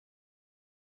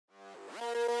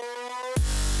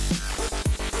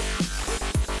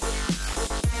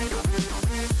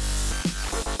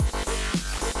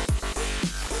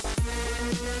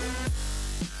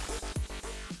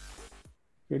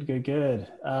Good, good, good.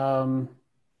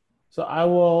 So I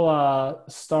will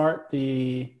start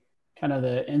the kind of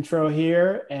the intro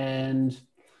here, and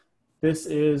this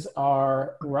is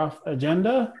our rough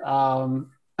agenda. I'll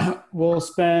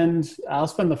spend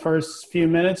the first few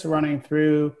minutes running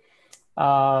through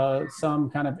some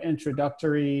kind of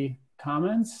introductory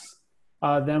comments.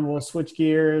 Then we'll switch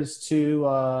gears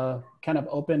to kind of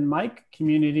open mic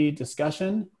community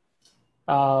discussion.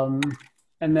 And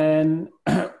then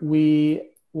we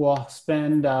will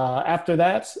spend, after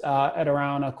that, at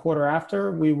around a quarter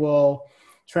after, we will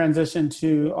transition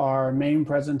to our main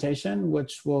presentation,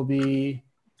 which will be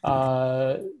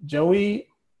Joey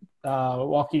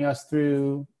walking us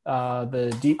through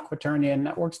the Deep Quaternion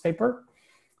Networks paper.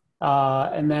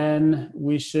 And then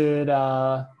we should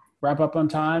wrap up on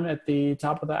time at the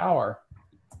top of the hour.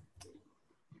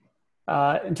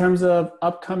 In terms of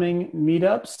upcoming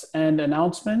meetups and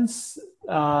announcements,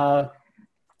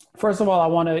 first of all, I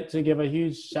wanted to give a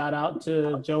huge shout out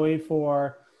to Joey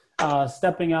for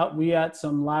stepping up. We had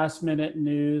some last minute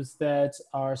news that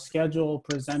our scheduled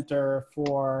presenter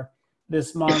for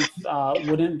this month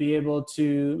wouldn't be able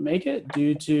to make it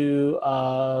due to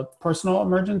a personal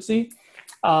emergency.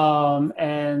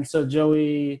 And so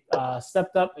Joey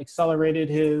stepped up, accelerated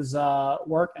his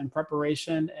work and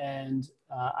preparation, and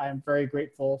I am very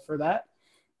grateful for that.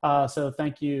 So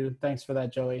thanks for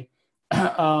that, Joey.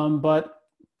 But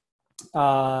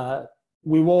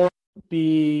we will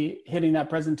be hitting that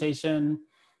presentation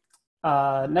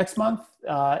next month.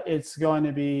 It's going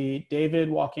to be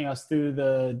David walking us through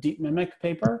the Deep Mimic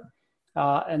paper.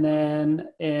 And then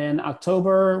in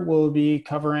October, we'll be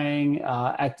covering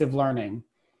active learning.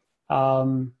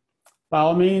 By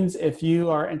all means, if you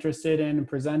are interested in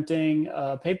presenting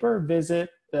a paper,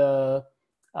 visit the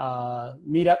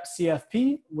Meetup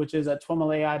CFP, which is at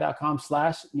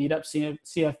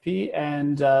TWiMLAI.com/meetupcfp,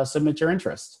 and submit your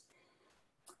interest.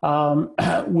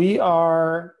 We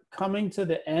are coming to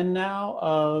the end now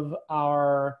of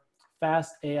our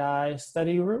Fast AI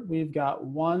study group. We've got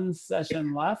one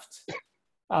session left.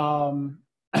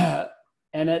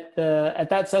 And at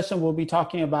that session, we'll be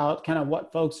talking about kind of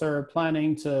what folks are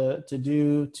planning to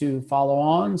do to follow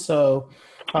on. So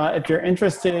if you're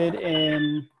interested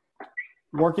in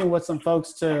working with some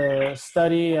folks to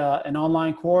study an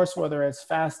online course, whether it's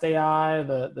Fast AI,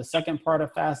 the second part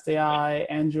of Fast AI,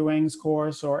 Andrew Ng's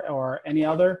course, or any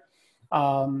other,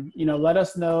 let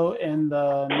us know in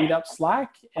the Meetup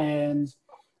Slack. And if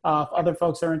other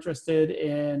folks are interested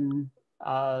in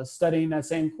studying that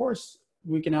same course,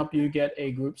 we can help you get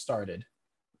a group started.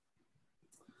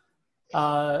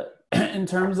 In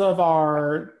terms of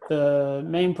the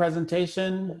main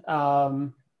presentation,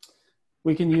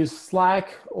 we can use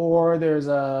Slack, or there's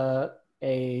a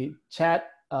chat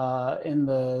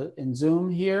in Zoom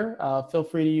here. Feel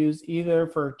free to use either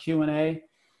for Q&A.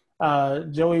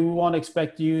 Joey, we won't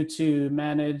expect you to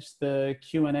manage the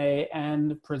Q&A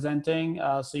and presenting,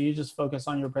 so you just focus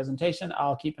on your presentation.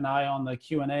 I'll keep an eye on the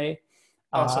Q&A.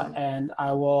 Awesome. And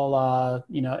I will,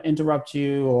 interrupt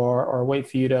you or wait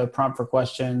for you to prompt for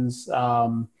questions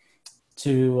to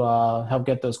help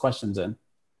get those questions in.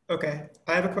 Okay.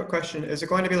 I have a quick question. Is it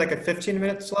going to be like a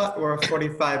 15-minute slot or a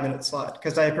 45-minute slot?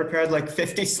 Because I prepared like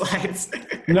 50 slides.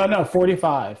 No,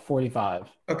 45.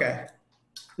 Okay.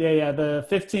 Yeah. The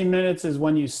 15 minutes is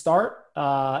when you start,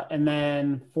 and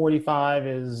then 45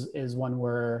 is when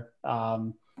we're,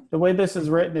 the way this is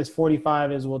written is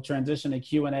 45 is we'll transition to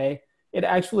Q&A. It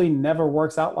actually never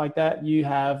works out like that. You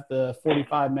have the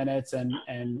 45 minutes and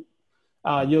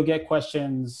you'll get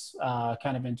questions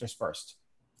kind of interspersed.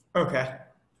 Okay.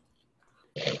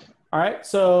 All right,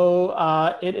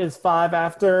 so it is 5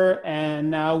 after, and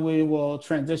now we will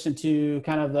transition to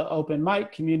kind of the open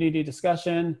mic community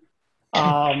discussion.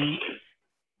 Fair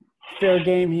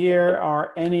game here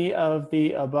are any of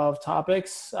the above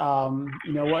topics.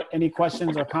 Any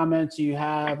questions or comments you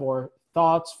have or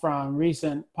thoughts from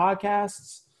recent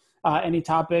podcasts, any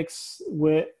topics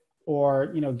or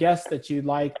guests that you'd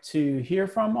like to hear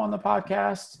from on the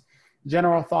podcast,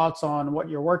 general thoughts on what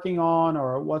you're working on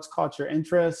or what's caught your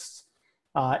interest,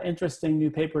 interesting new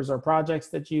papers or projects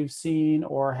that you've seen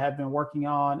or have been working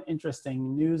on,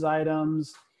 interesting news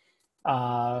items,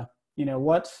 what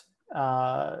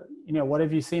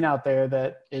have you seen out there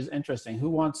that is interesting? Who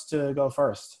wants to go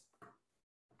first?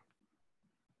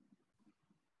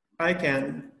 I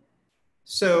can.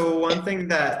 So one thing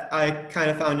that I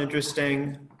kind of found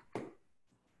interesting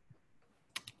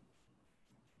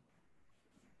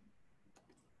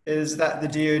is that the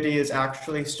DoD is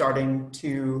actually starting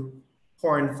to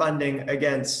pour in funding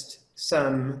against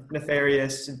some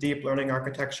nefarious deep learning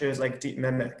architectures like Deep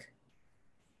Mimic.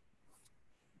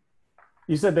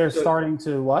 You said they're So starting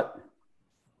to what?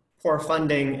 pour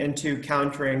funding into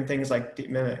countering things like Deep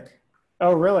Mimic.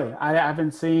 Oh, really? I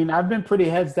haven't seen, I've been pretty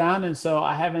heads down, and so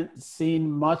I haven't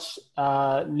seen much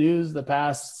news the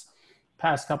past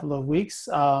couple of weeks.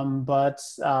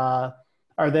 Are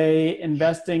they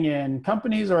investing in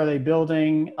companies, or are they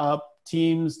building up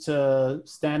teams to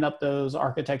stand up those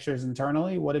architectures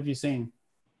internally? What have you seen?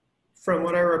 From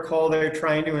what I recall, they're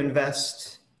trying to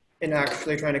invest in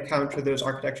actually trying to counter those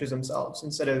architectures themselves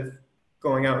instead of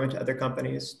going out into other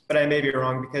companies. But I may be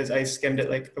wrong because I skimmed it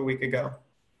like a week ago.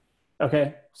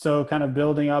 Okay, so kind of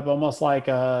building up almost like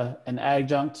an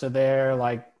adjunct to their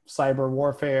like cyber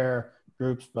warfare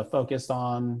groups, but focused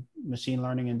on machine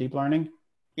learning and deep learning.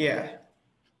 Yeah.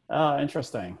 Oh,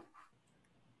 interesting.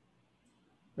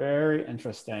 Very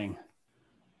interesting.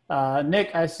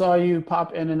 Nick, I saw you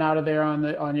pop in and out of there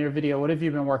on your video. What have you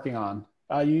been working on?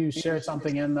 You shared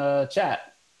something in the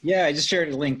chat. Yeah, I just shared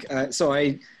a link. So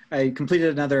I completed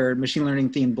another machine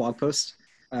learning themed blog post.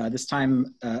 This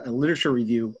time a literature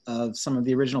review of some of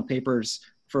the original papers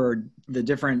for the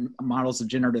different models of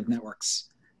generative networks,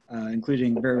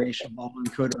 including variation of all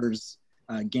encoders,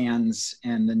 GANs,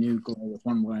 and the new goal with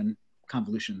 1-1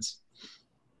 convolutions.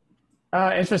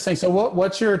 Interesting. So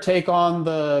what's your take on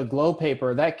the GLOW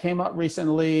paper? That came up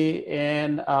recently,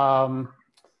 and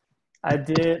I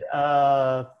did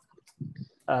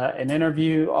an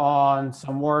interview on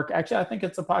some work. Actually, I think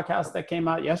it's a podcast that came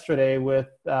out yesterday with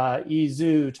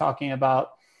Izu talking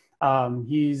about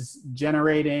he's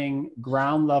generating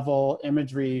ground level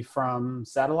imagery from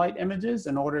satellite images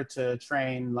in order to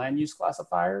train land use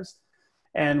classifiers.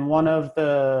 And one of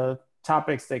the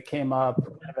topics that came up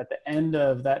at the end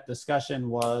of that discussion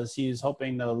was he's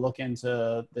hoping to look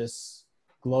into this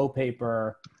GLOW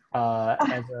paper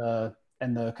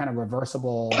and the kind of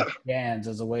reversible GANs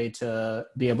as a way to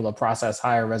be able to process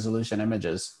higher resolution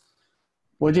images.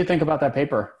 What do you think about that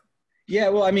paper? Yeah,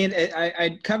 well, I mean,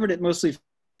 I covered it mostly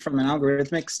from an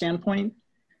algorithmic standpoint.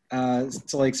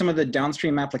 So like some of the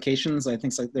downstream applications, I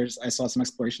think I saw some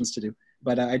explorations to do,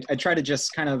 but I try to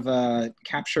just kind of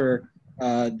capture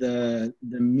the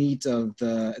meat of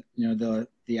the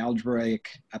algebraic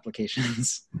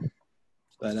applications.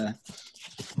 But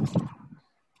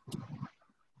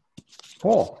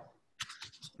cool.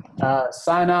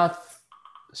 Sinath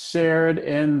shared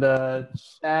in the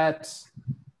chat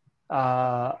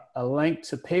a link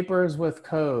to papers with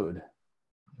code.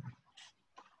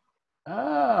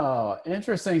 Oh,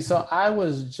 interesting. So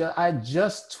I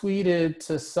just tweeted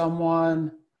to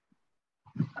someone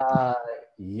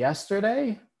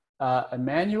yesterday,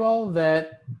 Emmanuel,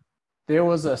 that there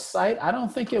was a site, I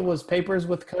don't think it was Papers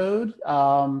with Code,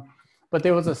 but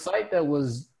there was a site that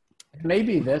was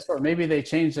maybe this, or maybe they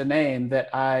changed the name,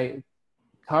 that I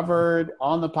covered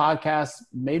on the podcast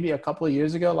maybe a couple of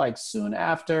years ago, like soon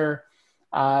after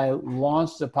I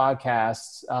launched the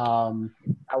podcast.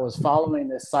 I was following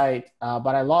this site,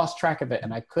 but I lost track of it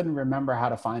and I couldn't remember how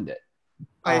to find it.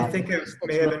 I think it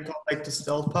may have been called like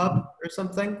Distilled Pub or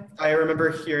something. I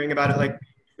remember hearing about it like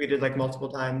tweeted like multiple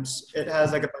times. It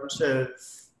has like a bunch of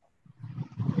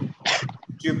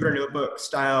Jupyter Notebook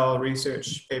style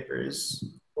research papers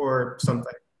or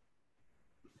something.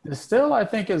 Distill, I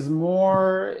think, is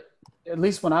more, at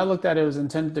least when I looked at it, it was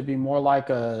intended to be more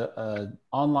like a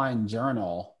online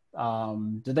journal.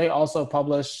 Do they also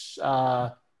publish,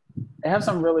 they have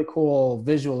some really cool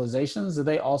visualizations. Do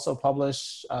they also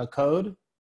publish code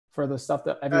for the stuff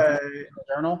that everything in the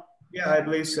journal? Yeah, I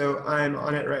believe so. I'm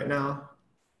on it right now.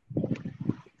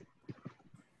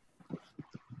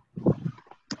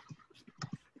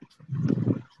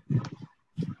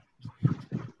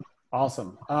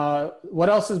 Awesome. What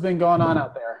else has been going on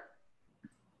out there?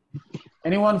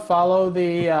 Anyone follow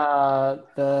the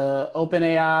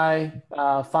OpenAI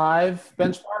 5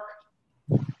 benchmark?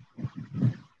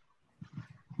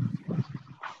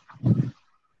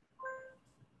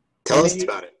 Tell us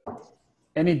about it.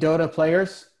 Any Dota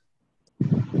players?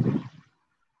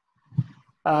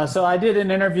 So I did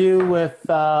an interview with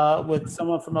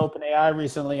someone from OpenAI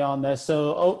recently on this.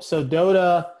 So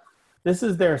Dota, this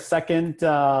is their second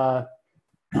kind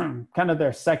of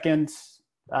their second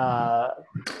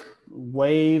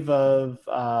wave of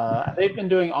they've been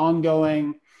doing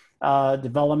ongoing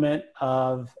development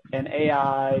of an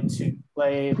AI to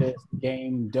play this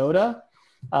game Dota.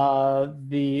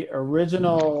 The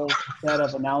original set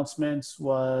of announcements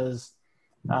was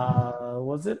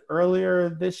it earlier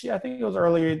this year? I think it was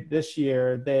earlier this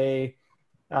year. They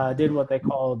did what they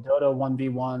call Dota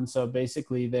 1v1. So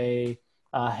basically they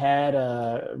had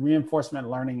a reinforcement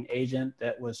learning agent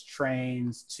that was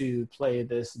trained to play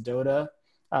this Dota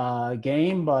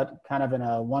game, but kind of in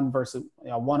a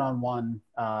one-on-one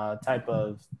type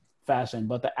of fashion.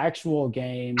 But the actual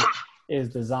game is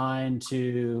designed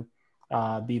to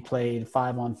be played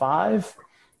 5-on-5.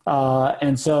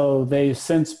 And so they've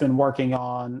since been working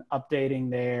on updating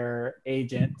their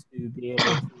agent to be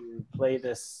able to play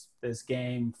this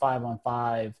game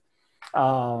 5-on-5.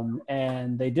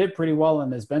 And they did pretty well in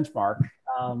this benchmark.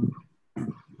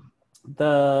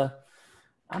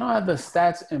 I don't have the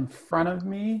stats in front of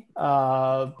me,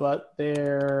 but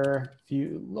if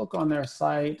you look on their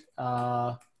site,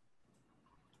 OpenAI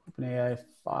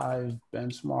 5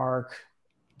 benchmark,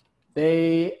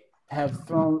 they have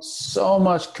thrown so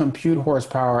much compute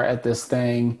horsepower at this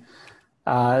thing.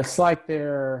 It's like they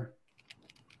are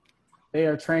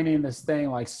training this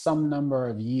thing like some number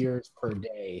of years per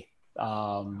day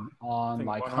on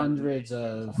like hundreds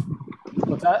of,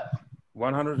 what's that?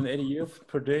 180 years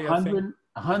per day, I think.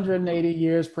 180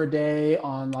 years per day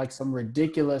on like some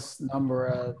ridiculous number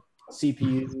of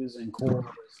CPUs and cores.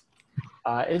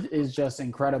 It is just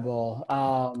incredible.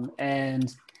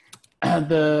 And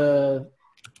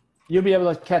you'll be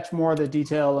able to catch more of the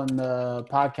detail in the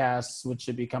podcasts, which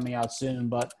should be coming out soon.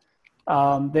 But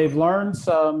they've learned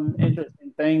some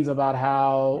interesting things about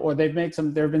there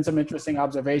have been some interesting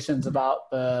observations about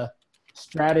the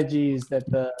strategies that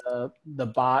the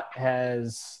bot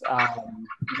has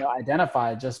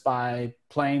identified just by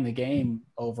playing the game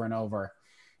over and over.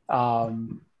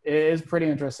 It is pretty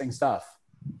interesting stuff.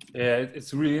 Yeah,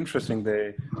 it's really interesting.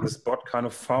 This bot kind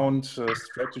of found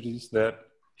strategies that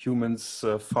humans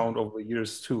found over the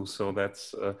years too. So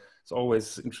that's it's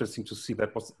always interesting to see.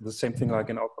 That was the same thing like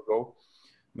in AlphaGo. I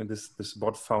mean, this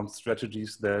bot found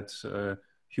strategies that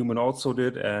human also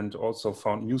did, and also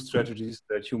found new strategies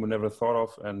that human never thought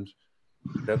of, and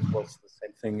that was the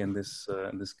same thing in this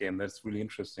game. That's really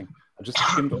interesting. I just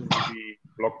skimmed over the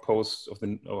blog post of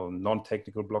the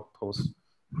non-technical blog post.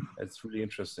 It's really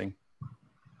interesting.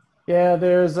 Yeah,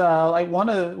 there's like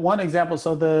one example.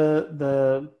 So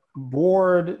the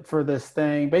board for this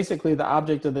thing, basically the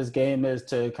object of this game is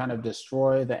to kind of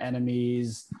destroy the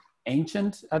enemy's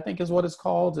ancient, I think is what it's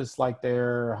called. It's like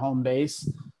their home base.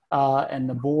 And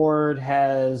the board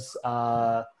has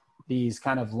these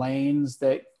kind of lanes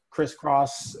that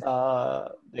crisscross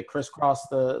the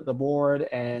board.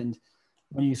 And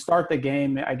when you start the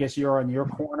game, I guess you're on your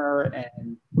corner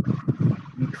and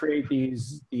you create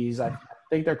these I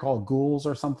think they're called ghouls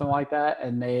or something like that.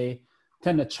 And they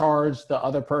tend to charge the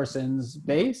other person's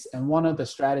base. And one of the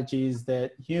strategies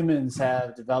that humans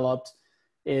have developed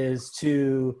is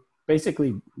to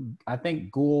basically, I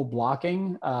think, ghoul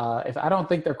blocking. I don't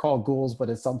think they're called ghouls, but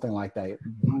it's something like that,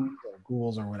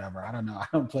 ghouls or whatever. I don't know. I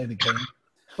don't play the game,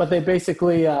 but they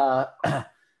basically,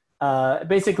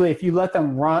 if you let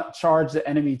them charge the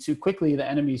enemy too quickly, the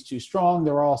enemy's too strong.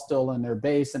 They're all still in their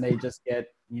base, and they just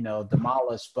get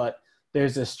demolished. But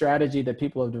there's a strategy that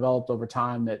people have developed over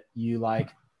time that you like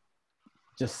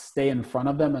just stay in front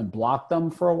of them and block them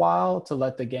for a while to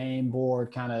let the game board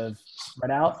kind of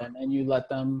spread out, and then you let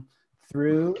them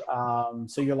through.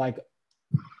 So you're like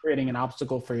creating an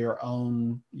obstacle for your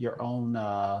own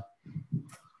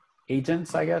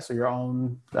agents, I guess, or your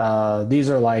own. These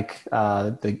are like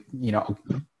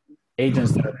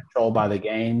agents that are controlled by the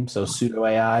game, so pseudo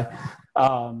AI.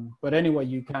 But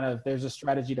anyway, there's a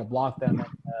strategy to block them. And,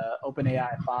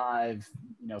 OpenAI 5,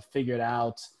 figured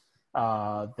out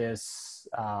this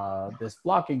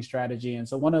blocking strategy. And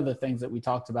so one of the things that we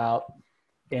talked about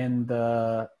in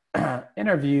the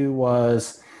interview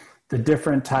was the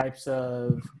different types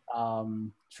of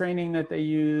training that they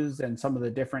use and some of the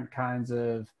different kinds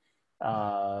of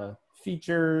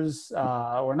features,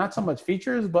 or not so much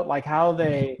features, but like how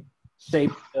they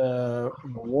shape the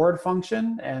reward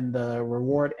function and the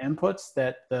reward inputs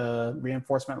that the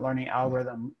reinforcement learning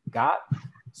algorithm got,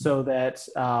 so that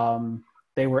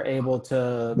they were able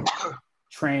to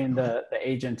train the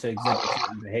agent to exhibit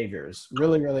certain behaviors.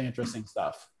 Really, really interesting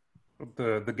stuff.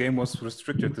 The game was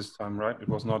restricted this time, right? It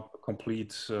was not a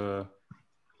complete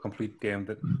game.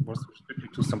 That was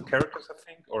restricted to some characters, I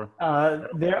think, or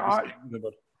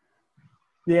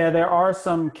there are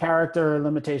some character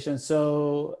limitations.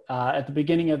 So at the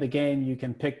beginning of the game, you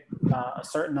can pick a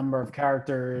certain number of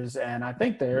characters, and I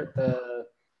think the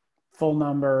full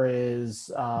number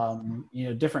is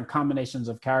different combinations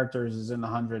of characters is in the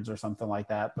hundreds or something like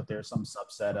that. But there's some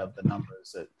subset of the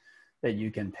numbers that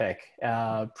you can pick.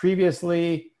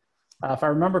 Previously, if I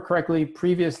remember correctly,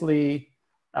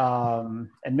 And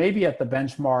maybe at the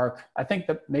benchmark, I think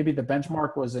that maybe the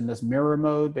benchmark was in this mirror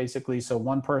mode, basically. So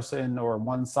one person or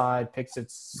one side picks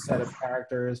its set of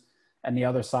characters and the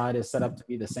other side is set up to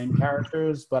be the same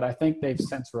characters. But I think they've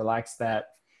since relaxed that,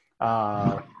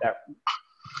 that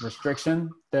restriction.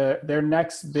 Their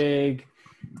next big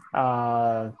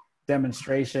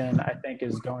demonstration, I think,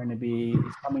 is going to be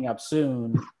coming up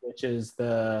soon, which is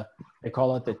they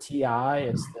call it the TI.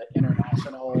 It's the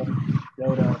International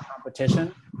Dota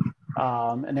Competition.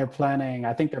 And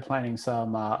I think they're planning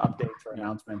some updates or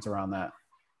announcements around that.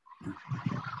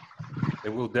 They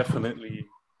will definitely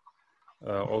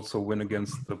also win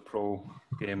against the pro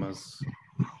gamers.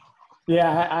 Yeah,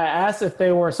 I asked if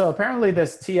they were, so apparently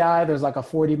this TI, there's like a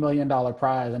 $40 million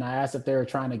prize. And I asked if they were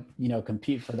trying to,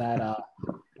 compete for that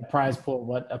prize pool,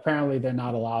 but apparently they're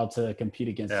not allowed to compete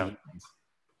against humans.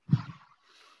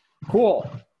 Cool.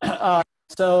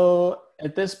 So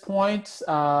at this point,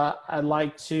 I'd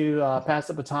like to pass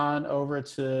the baton over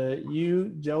to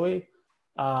you, Joey.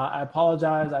 I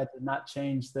apologize, I did not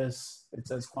change this. It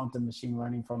says quantum machine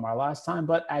learning from our last time,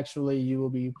 but actually you will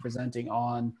be presenting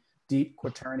on Deep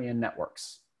Quaternion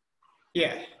Networks.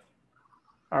 Yeah.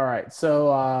 All right,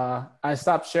 so I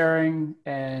stopped sharing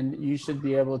and you should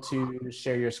be able to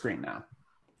share your screen now.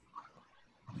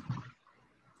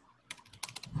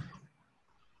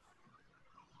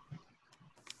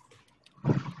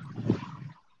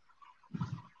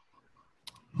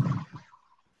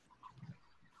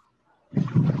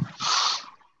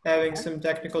 Having some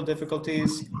technical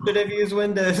difficulties. Should have used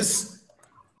Windows.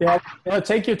 Yeah,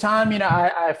 take your time.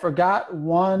 I forgot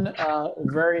one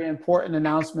very important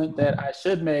announcement that I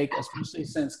should make, especially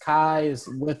since Kai is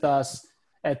with us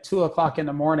at 2 o'clock in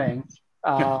the morning.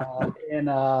 Where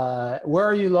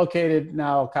are you located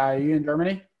now, Kai? Are you in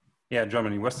Germany? Yeah,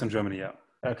 Germany, Western Germany, yeah.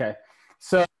 Okay.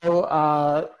 So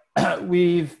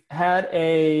we've had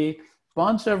a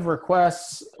bunch of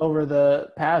requests over the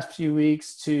past few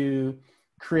weeks to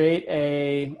create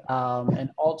an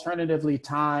alternatively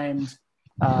timed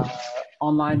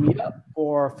online meetup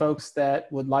for folks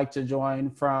that would like to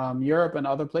join from Europe and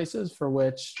other places, for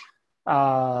which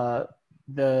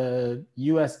the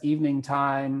US evening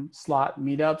time slot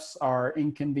meetups are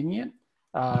inconvenient.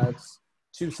 It's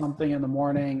 2-something in the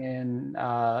morning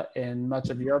in much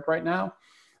of Europe right now.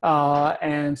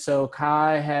 And so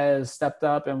Kai has stepped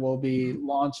up and will be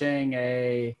launching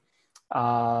a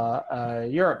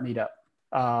Europe meetup.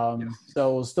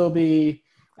 So we'll still be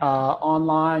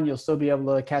online. You'll still be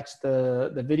able to catch the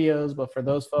videos, but for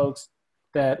those folks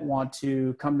that want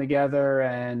to come together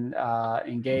and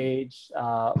engage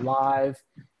live,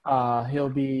 he'll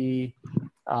be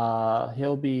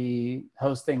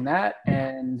hosting that.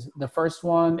 And the first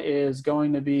one is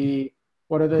going to be,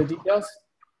 what are the details?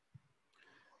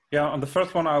 Yeah, on the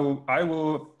first one, I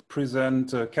will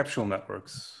present Capsule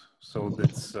Networks. So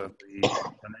that's the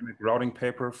dynamic routing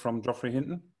paper from Geoffrey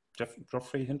Hinton.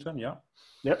 Geoffrey Hinton, yeah.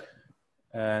 Yep.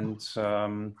 And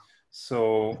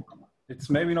so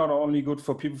it's maybe not only good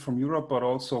for people from Europe, but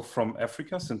also from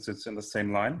Africa, since it's in the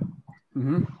same line.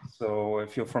 Mm-hmm. So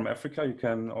if you're from Africa, you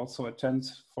can also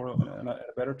attend for a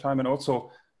better time. And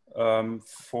also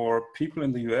for people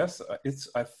in the US, it's,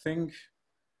 I think,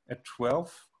 at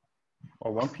 12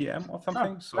 or 1 p.m. or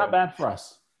something. Oh, so not bad for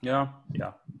us. Yeah.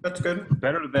 That's good.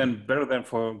 Better than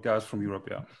for guys from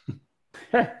Europe, yeah.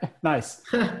 Nice.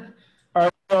 All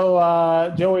right,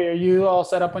 so Joey, are you all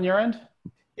set up on your end?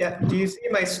 Yeah, do you see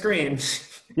my screen?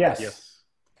 Yes.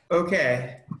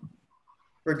 Okay,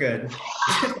 we're good.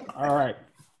 All right.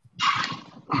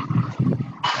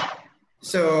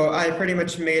 So I pretty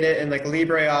much made it in like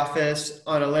LibreOffice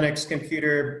on a Linux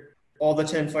computer, all the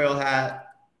tinfoil hat,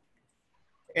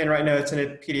 and right now it's in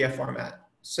a PDF format.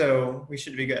 So we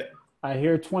should be good. I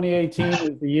hear 2018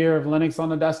 is the year of Linux on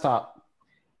the desktop.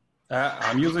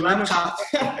 I'm using laptop.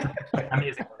 I'm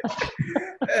using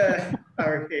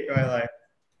Our cake I like.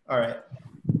 All right.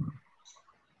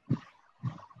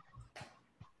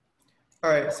 All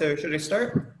right, so should I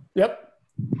start? Yep.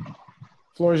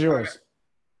 Floor is yours.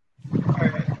 All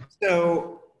right.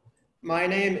 So my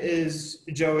name is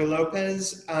Joey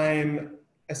Lopez. I'm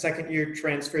a second-year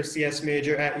transfer CS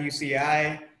major at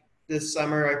UCI. This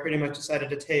summer, I pretty much decided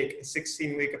to take a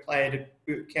 16-week applied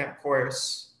bootcamp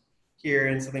course here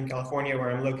in Southern California,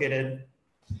 where I'm located,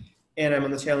 and I'm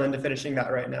on the tail end of finishing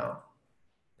that right now.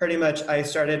 Pretty much, I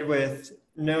started with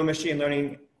no machine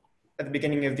learning at the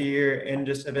beginning of the year and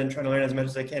just have been trying to learn as much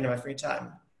as I can in my free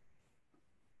time.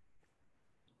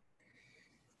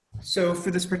 So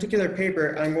for this particular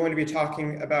paper, I'm going to be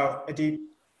talking about a deep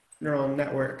neural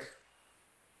network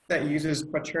that uses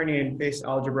quaternion-based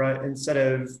algebra instead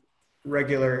of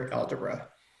regular algebra.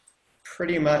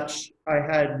 pretty much I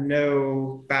had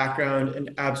no background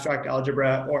in abstract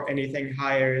algebra or anything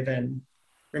higher than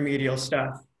remedial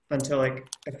stuff until like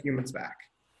a few months back.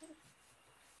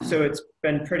 So it's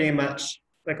been pretty much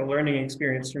like a learning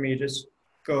experience for me, just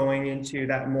going into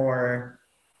that more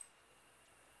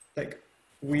like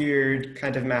weird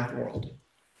kind of math world.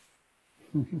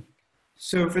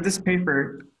 So for this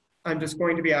paper, I'm just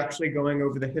going to be actually going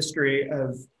over the history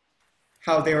of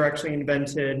how they were actually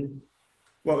invented,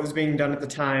 what was being done at the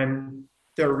time,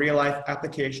 their real life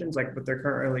applications, like what they're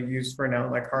currently used for now,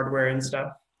 like hardware and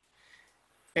stuff.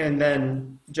 And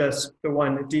then just the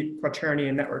one Deep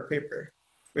Quaternion Network paper,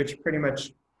 which pretty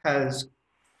much has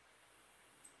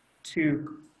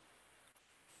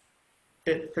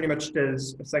it pretty much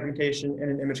does a segmentation and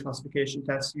an image classification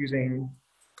test using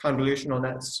convolutional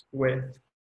nets with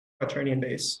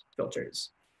Quaternion-based filters.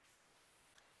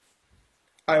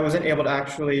 I wasn't able to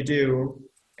actually do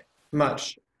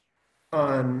much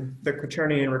on the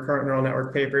Quaternion recurrent neural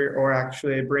network paper or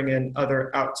actually bring in other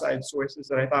outside sources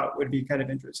that I thought would be kind of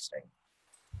interesting.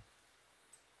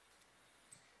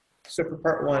 So for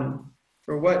part one,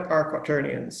 for what are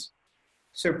quaternions?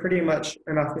 So pretty much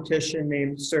a mathematician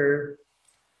named Sir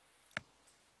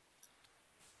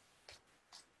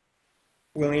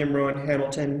William Rowan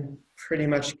Hamilton pretty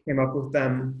much came up with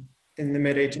them in the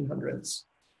mid-1800s.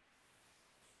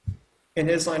 In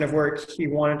his line of work, he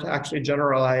wanted to actually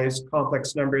generalize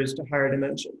complex numbers to higher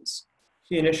dimensions.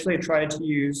 He initially tried to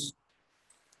use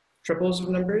triples of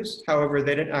numbers. However,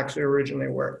 they didn't actually originally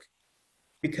work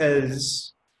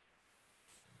because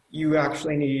you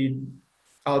actually need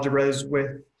algebras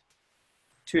with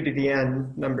 2 to the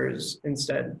n numbers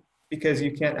instead, because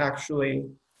you can't actually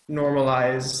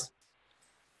normalize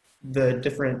the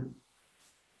different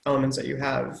elements that you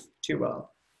have too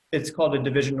well. It's called a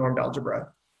division normed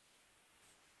algebra.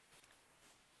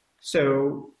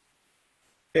 So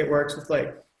it works with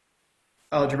like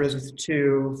algebras with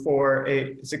 2, 4,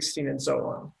 8, 16, and so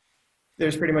on.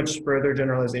 There's pretty much further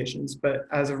generalizations, but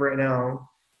as of right now,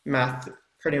 math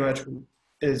pretty much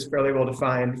is fairly well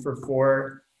defined for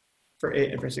 4, for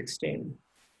 8, and for 16,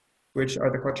 which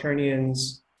are the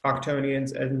quaternions,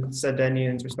 octonions, and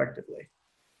sedenions, respectively.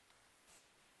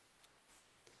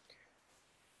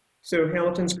 So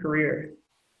Hamilton's career,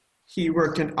 he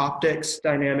worked in optics,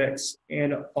 dynamics,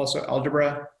 and also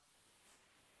algebra.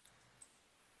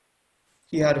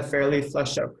 He had a fairly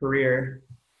fleshed out career,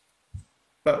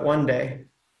 but one day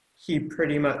he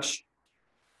pretty much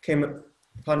came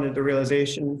upon the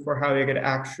realization for how he could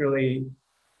actually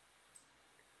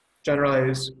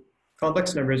generalize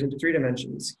complex numbers into 3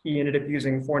 dimensions. He ended up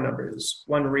using 4 numbers,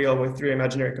 1 real with 3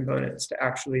 imaginary components to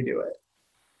actually do it.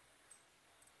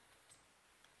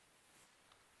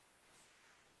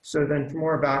 So then for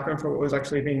more background for what was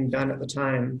actually being done at the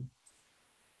time,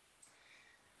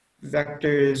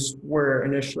 vectors were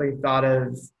initially thought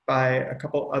of by a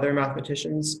couple other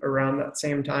mathematicians around that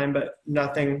same time, but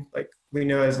nothing like we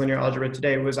know as linear algebra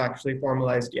today was actually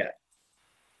formalized yet.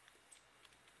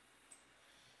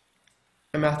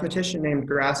 A mathematician named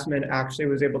Grassmann actually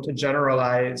was able to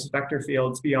generalize vector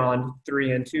fields beyond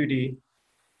 3 and 2D,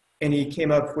 and he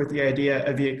came up with the idea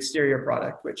of the exterior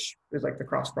product, which is like the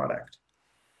cross product,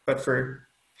 but for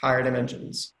higher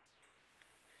dimensions.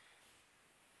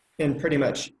 And pretty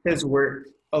much his work,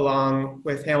 along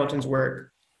with Hamilton's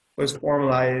work, was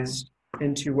formalized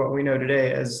into what we know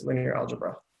today as linear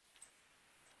algebra.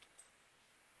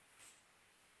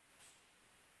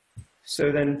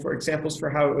 So then for examples for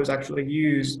how it was actually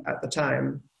used at the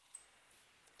time,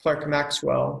 Clerk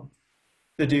Maxwell,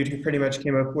 the dude who pretty much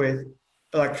came up with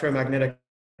electromagnetic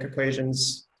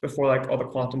equations before like all the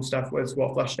quantum stuff was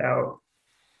well fleshed out,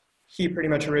 he pretty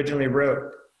much originally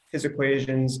wrote his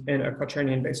equations in a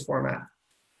quaternion-based format.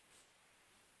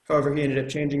 However, he ended up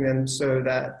changing them so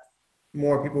that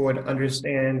more people would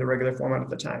understand the regular format at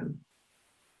the time.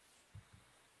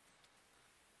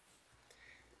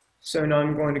 So now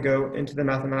I'm going to go into the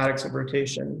mathematics of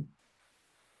rotation.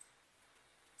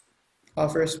 I'll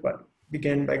first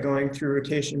begin by going through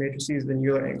rotation matrices and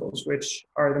Euler angles, which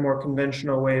are the more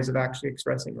conventional ways of actually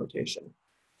expressing rotation.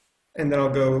 And then I'll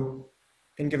go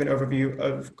and give an overview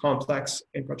of complex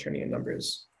and quaternion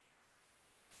numbers.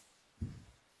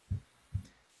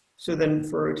 So then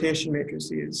for rotation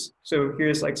matrices, so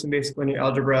here's like some basic linear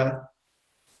algebra.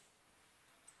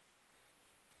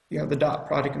 You have the dot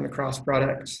product and the cross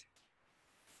product,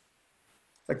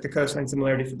 like the cosine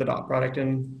similarity for the dot product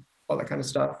and all that kind of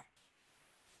stuff.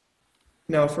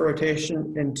 Now for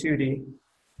rotation in 2D,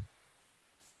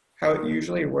 how it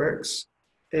usually works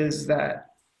is that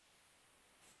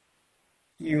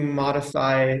you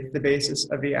modify the basis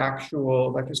of the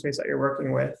actual vector space that you're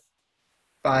working with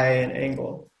by an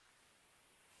angle.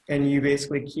 And you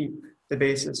basically keep the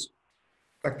basis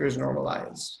vectors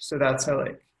normalized. So that's how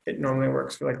like it normally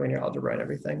works for like linear algebra and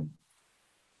everything.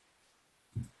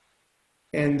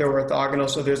 And they're orthogonal,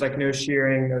 so there's like no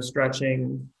shearing, no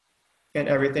stretching, and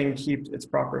everything keeps its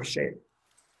proper shape.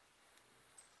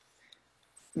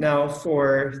 Now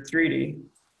for 3D,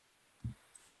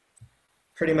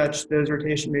 pretty much those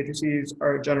rotation matrices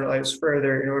are generalized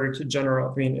further in order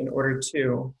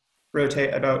to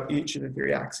rotate about each of the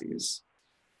three axes.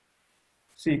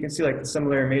 So you can see like the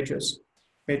similar matrix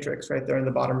right there in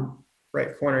the bottom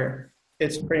right corner.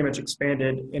 It's pretty much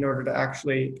expanded in order to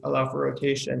actually allow for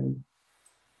rotation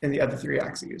in the other three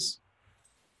axes.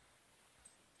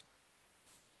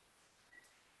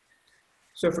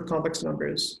 So for complex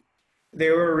numbers, they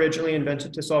were originally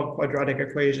invented to solve quadratic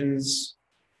equations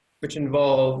which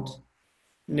involved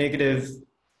negative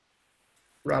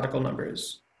radical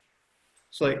numbers.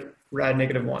 So like rad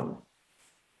 -1.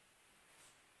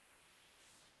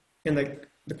 And like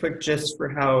the quick gist for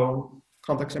how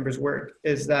complex numbers work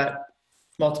is that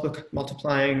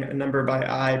multiplying a number by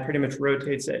I pretty much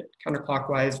rotates it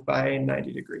counterclockwise by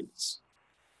 90 degrees.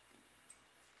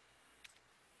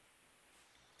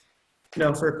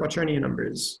 Now for quaternion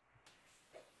numbers,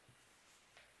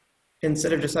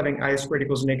 instead of just having I squared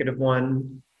equals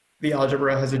 -1, the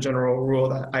algebra has a general rule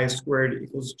that I squared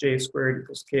equals J squared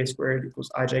equals K squared equals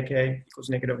IJK equals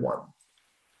 -1.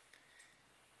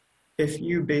 If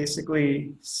you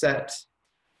basically set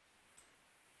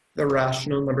the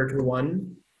rational number to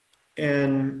 1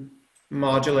 and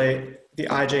modulate the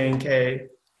ij and k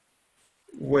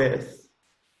with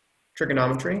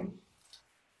trigonometry,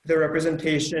 the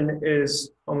representation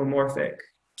is homomorphic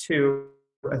to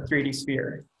a 3D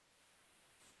sphere.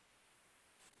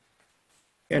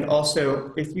 And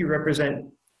also, if you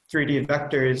represent 3D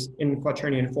vectors in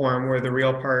quaternion form where the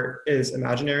real part is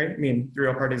imaginary, I mean, the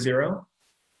real part is 0,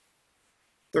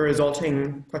 the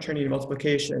resulting quaternion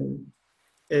multiplication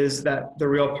is that the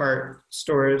real part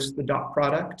stores the dot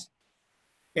product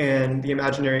and the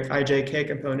imaginary ijk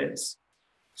components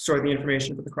store the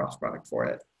information for the cross product for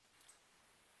it.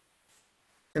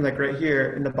 And like right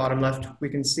here in the bottom left, we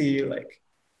can see like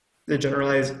the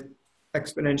generalized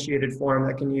exponentiated form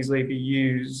that can easily be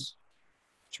used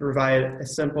to provide a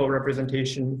simple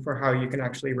representation for how you can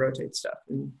actually rotate stuff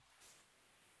in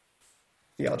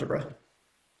the algebra.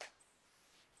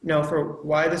 Now for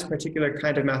why this particular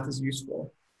kind of math is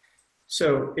useful.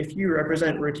 So if you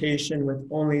represent rotation with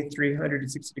only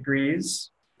 360 degrees,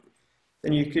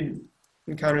 then you could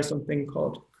encounter something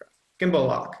called gimbal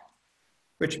lock,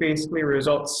 which basically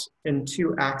results in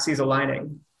two axes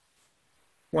aligning.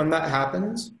 When that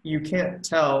happens, you can't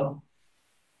tell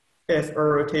if a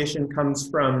rotation comes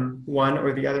from one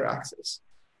or the other axis.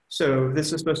 So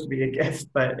this is supposed to be a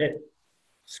GIF, but it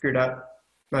screwed up,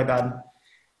 my bad.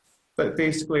 But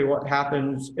basically what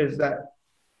happens is that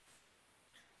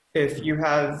if you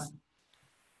have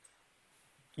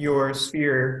your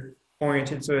sphere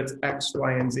oriented so it's X,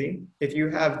 Y, and Z, if you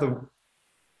have the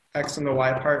X and the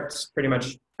Y parts pretty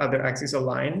much have their axes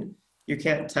aligned, you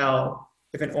can't tell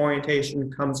if an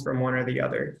orientation comes from one or the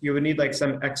other. You would need like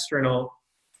some external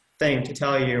thing to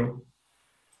tell you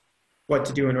what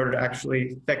to do in order to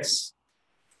actually fix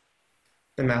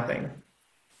the mapping.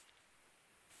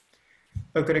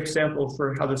 A good example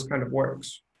for how this kind of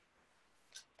works.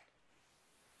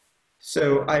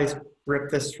 So I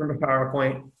ripped this from a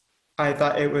PowerPoint. I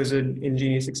thought it was an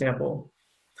ingenious example.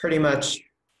 Pretty much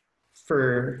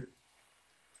for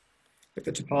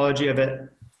the topology of it,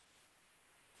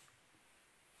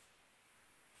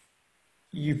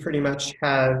 you pretty much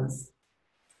have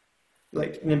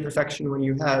like an imperfection when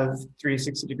you have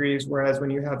 360 degrees, whereas when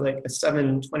you have like a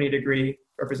 720 degree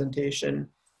representation,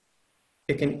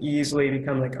 it can easily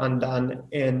become like undone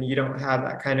and you don't have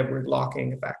that kind of weird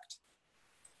locking effect.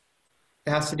 It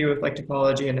has to do with like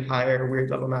topology and higher weird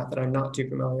level math that I'm not too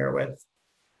familiar with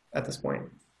at this point.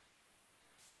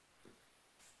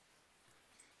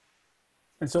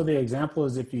 And so the example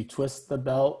is if you twist the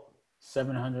belt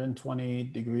 720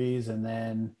 degrees and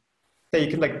then... Yeah, you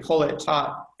can like pull it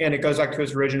taut and it goes back to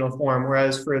its original form,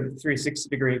 whereas for the 360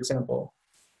 degree example,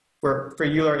 where for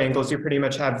Euler angles, you pretty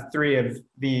much have 3 of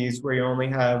these where you only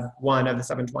have 1 of the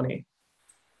 720.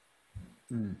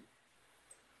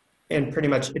 And pretty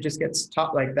much it just gets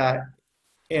taught like that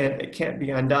and it can't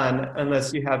be undone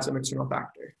unless you have some external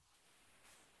factor.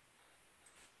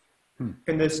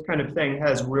 And this kind of thing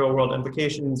has real world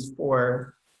implications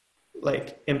for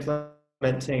like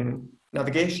implementing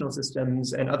navigational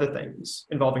systems and other things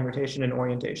involving rotation and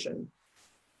orientation.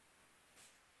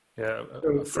 Yeah,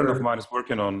 a friend of mine is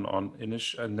working on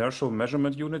inertial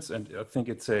measurement units, and I think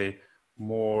it's a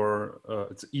more,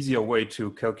 it's an easier way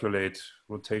to calculate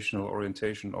rotational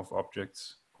orientation of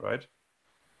objects, right?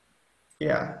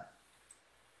 Yeah.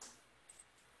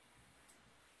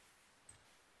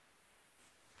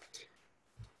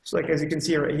 So like, as you can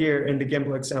see right here in the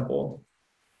gimbal example,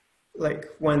 like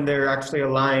when they're actually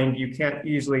aligned, you can't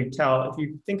easily tell. If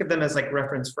you think of them as like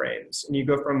reference frames and you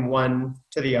go from one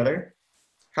to the other,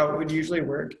 how it would usually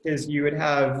work is you would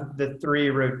have the 3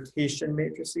 rotation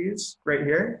matrices right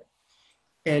here,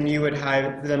 and you would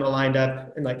have them aligned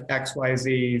up in like X, Y,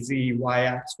 Z, Z, Y,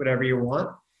 X, whatever you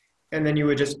want. And then you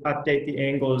would just update the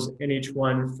angles in each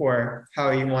one for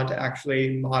how you want to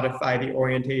actually modify the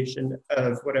orientation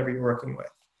of whatever you're working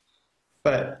with.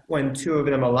 But when 2 of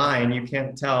them align, you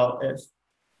can't tell if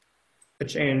the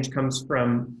change comes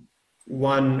from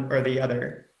one or the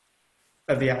other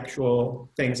of the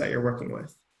actual things that you're working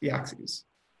with, the axes.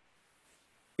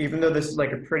 Even though this is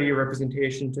like a pretty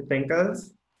representation to think of,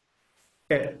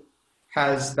 it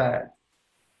has that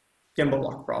gimbal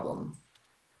lock problem.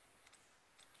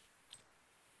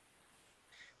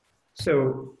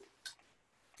 So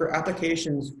for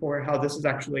applications for how this is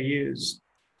actually used,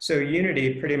 so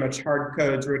Unity pretty much hard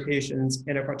codes rotations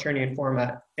in a quaternion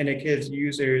format, and it gives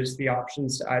users the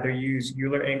options to either use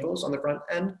Euler angles on the front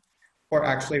end or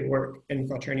actually work in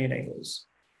quaternion angles.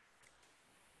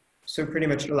 So pretty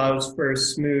much allows for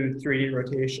smooth 3D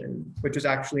rotation, which is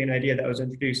actually an idea that was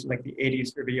introduced in like the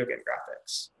 80s for video game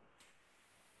graphics.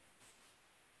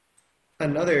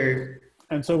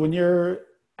 And so when you're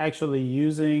actually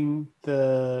using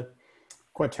the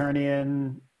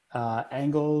quaternion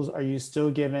angles, are you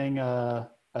still giving a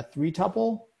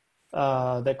 3-tuple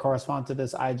that correspond to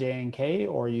this I, J, and K,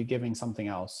 or are you giving something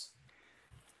else?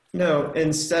 No,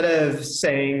 instead of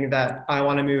saying that I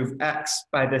want to move X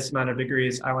by this amount of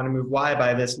degrees, I want to move Y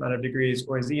by this amount of degrees,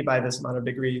 or Z by this amount of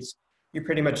degrees, you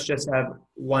pretty much just have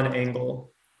one angle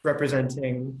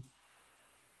representing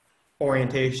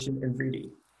orientation in 3D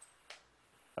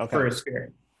for a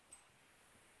sphere.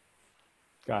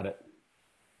 Got it.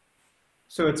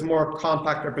 So it's more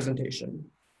compact representation.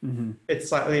 Mm-hmm. It's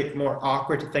slightly more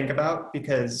awkward to think about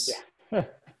because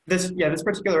this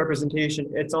particular representation,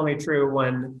 it's only true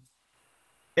when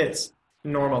it's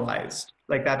normalized.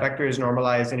 Like that vector is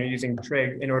normalized and you're using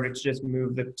trig in order to just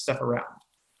move the stuff around.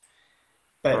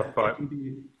 But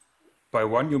by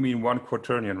one, you mean one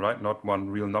quaternion, right? Not one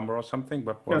real number or something,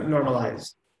 but one. No,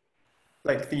 normalized.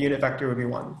 Like the unit vector would be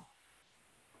 1.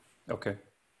 Okay.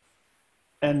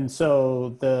 And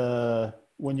so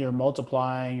when you're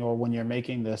multiplying or when you're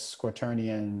making this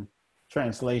quaternion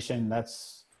translation,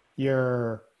 that's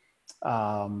your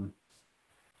as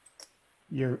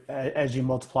you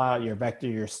multiply out your vector,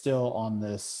 you're still on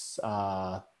this.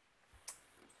 Yeah,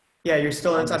 you're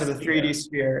still inside of the 3D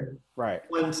sphere. Right.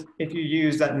 If you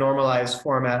use that normalized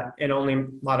format and only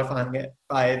modifying it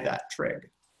by that trig.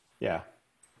 Yeah.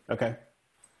 Okay.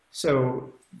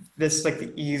 So this is like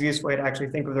the easiest way to actually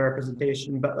think of the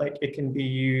representation, but like it can be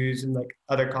used in like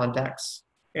other contexts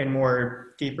and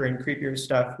more deeper and creepier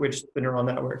stuff, which the neural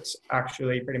networks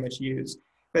actually pretty much use.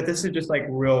 But this is just like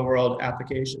real world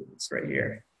applications right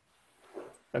here.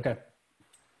 Okay.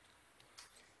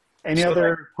 Any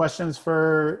other questions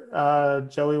for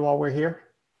Joey while we're here?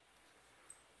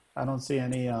 I don't see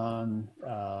any on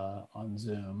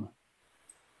Zoom.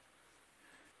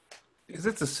 Is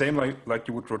it the same like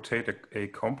you would rotate a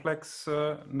complex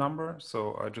number?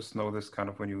 So I just know this kind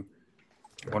of when you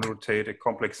want to rotate a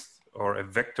complex or a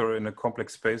vector in a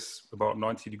complex space about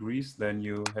 90 degrees, then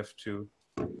you have to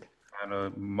kind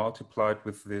of multiply it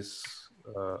with this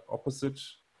opposite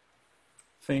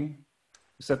thing.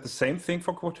 Is that the same thing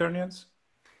for quaternions?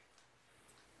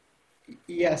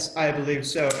 Yes, I believe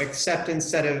so, except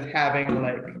instead of having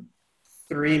like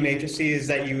 3 matrices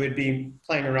that you would be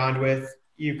playing around with,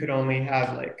 you could only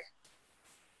have like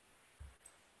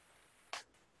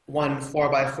 1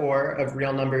 4x4 of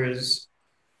real numbers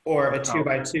or a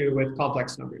 2x2 with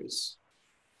complex numbers.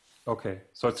 Okay,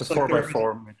 so it's a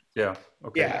 4x4. Yeah,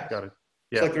 okay, yeah. Got it.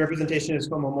 Yeah. So like the representation is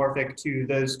homomorphic to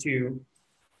those 2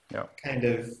 kind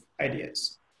of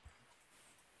ideas.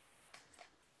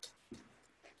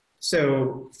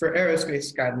 So for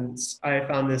aerospace guidance, I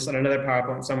found this on another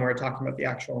PowerPoint somewhere talking about the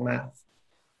actual math.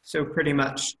 So pretty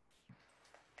much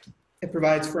it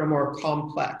provides for a more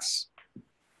complex,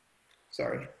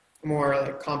 more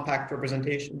like compact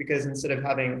representation, because instead of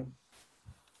having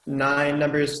 9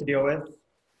 numbers to deal with,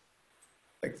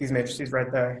 like these matrices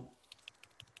right there,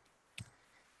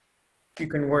 you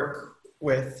can work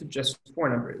with just 4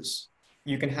 numbers.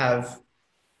 You can have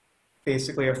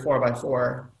basically a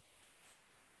 4x4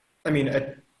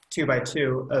 a 2 by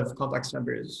 2 of complex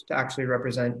numbers to actually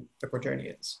represent the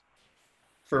quaternions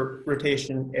for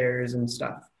rotation errors and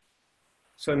stuff.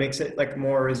 So it makes it like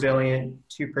more resilient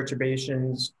to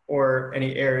perturbations or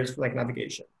any errors for like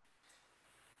navigation.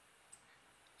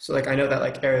 So like I know that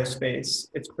like aerospace,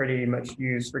 it's pretty much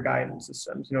used for guidance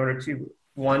systems in order to,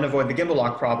 one, avoid the gimbal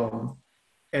lock problem,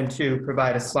 and two,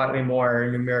 provide a slightly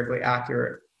more numerically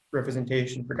accurate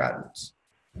representation for guidance.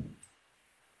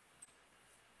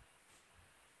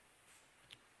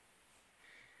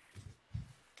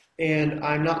 And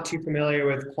I'm not too familiar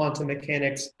with quantum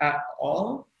mechanics at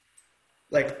all,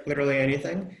 like literally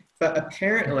anything, but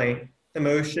apparently the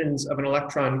motions of an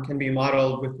electron can be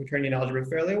modeled with quaternion algebra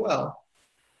fairly well.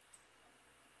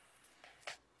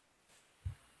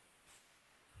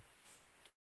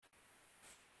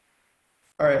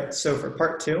 All right, so for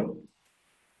part 2,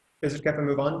 is it okay if I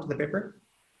move on to the paper?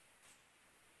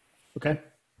 Okay.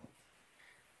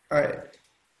 All right.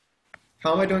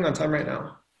 How am I doing on time right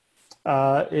now?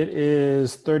 It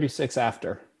is 36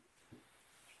 after.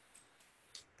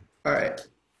 All right.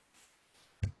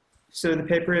 So the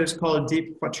paper is called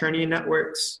Deep Quaternion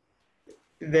Networks.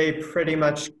 They pretty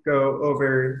much go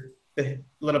over a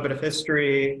little bit of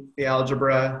history, the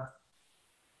algebra,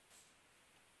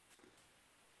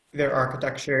 their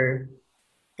architecture,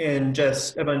 and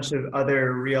just a bunch of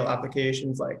other real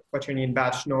applications like quaternion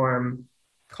batch norm,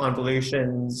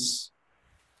 convolutions,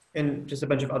 and just a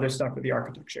bunch of other stuff with the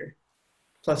architecture.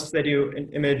 Plus they do an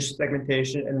image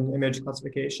segmentation and an image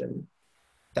classification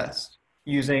test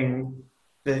using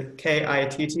the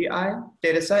KITTI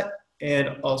dataset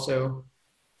and also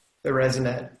the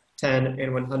ResNet 10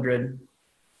 and 100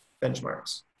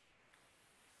 benchmarks.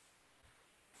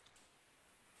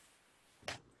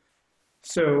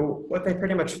 So what they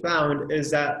pretty much found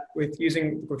is that with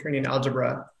using quaternion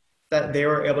algebra, that they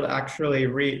were able to actually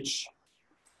reach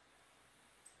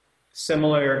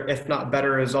similar, if not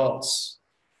better results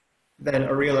than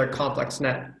a real or complex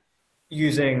net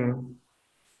using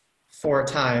 4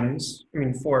 times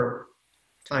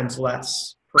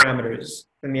less parameters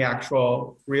than the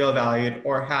actual real valued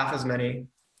or half as many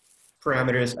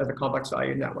parameters as a complex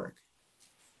valued network.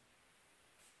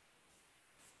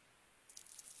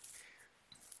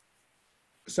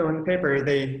 So in the paper,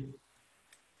 they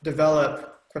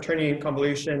develop quaternion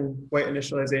convolution, weight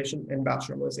initialization, and batch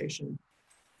normalization.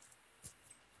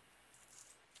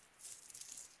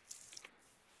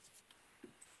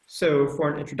 So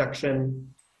for an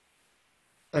introduction,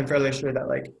 I'm fairly sure that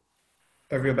like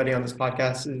everybody on this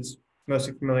podcast is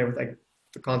mostly familiar with like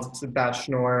the concepts of batch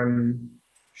norm,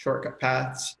 shortcut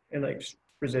paths, and like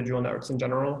residual networks in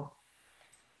general.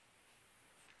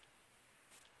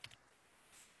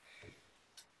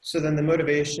 So then the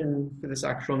motivation for this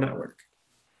actual network.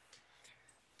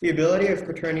 The ability of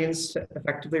quaternions to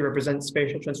effectively represent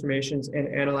spatial transformations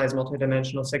and analyze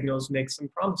multidimensional signals makes them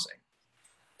promising.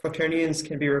 Quaternions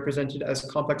can be represented as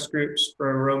complex groups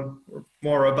for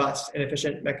more robust and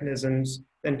efficient mechanisms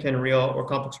than can real or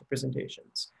complex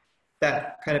representations.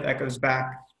 That kind of echoes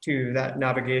back to that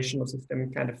navigational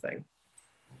system kind of thing.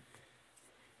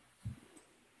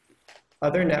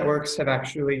 Other networks have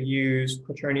actually used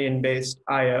quaternion-based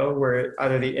I/O, where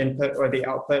either the input or the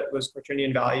output was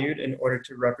quaternion valued in order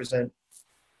to represent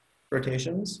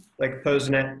rotations. Like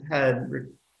PoseNet had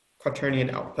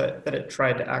quaternion output that it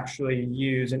tried to actually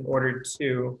use in order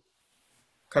to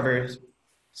cover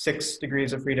 6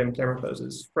 degrees of freedom camera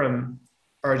poses from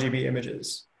RGB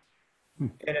images.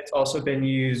 And it's also been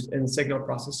used in signal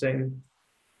processing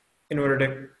in order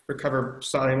to recover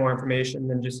slightly more information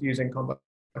than just using complex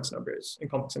numbers in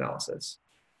complex analysis.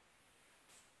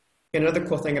 Another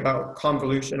cool thing about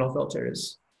convolutional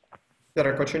filters that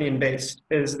are quaternion based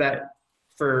is that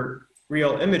for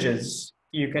real images,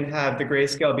 you can have the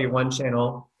grayscale be one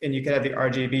channel and you can have the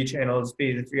RGB channels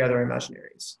be the 3 other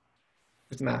imaginaries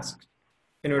with masked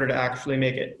in order to actually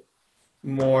make it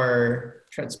more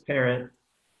transparent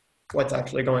what's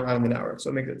actually going on in the network. So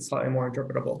it makes it slightly more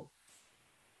interpretable.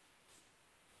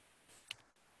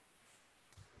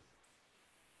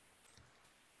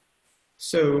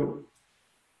 So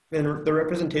in the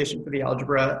representation for the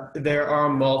algebra, there are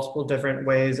multiple different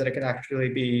ways that it could actually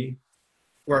be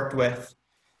worked with.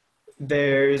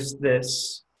 There's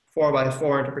this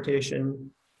 4x4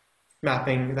 interpretation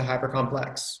mapping the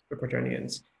hypercomplex for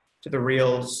quaternions to the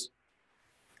reals.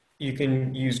 You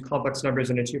can use complex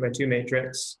numbers in a 2x2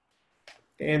 matrix.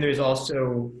 And there's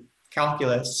also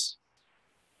calculus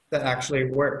that actually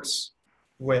works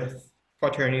with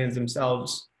quaternions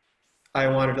themselves. I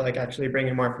wanted to like actually bring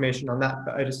in more information on that,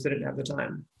 but I just didn't have the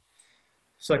time.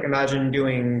 So like imagine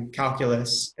doing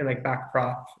calculus and like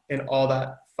backprop and all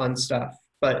that fun stuff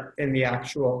but in the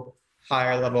actual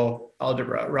higher level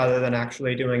algebra rather than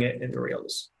actually doing it in the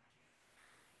reals.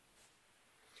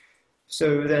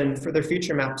 So then for their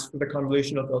feature maps for the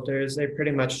convolutional filters, they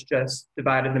pretty much just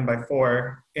divided them by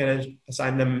 4 and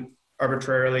assigned them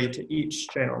arbitrarily to each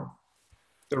channel,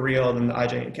 the real, then the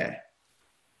ij and k.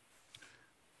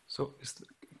 So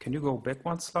can you go back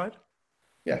one slide?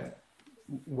 Yeah.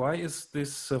 Why is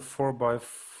this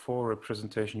 4x4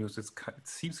 representation used? It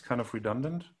seems kind of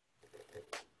redundant.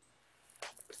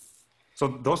 So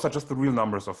those are just the real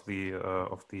numbers of the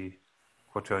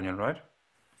quaternion, right?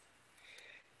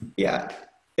 Yeah,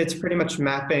 it's pretty much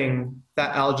mapping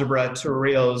that algebra to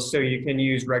reals so you can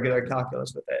use regular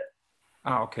calculus with it.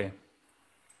 Ah, okay.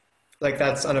 Like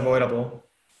that's unavoidable.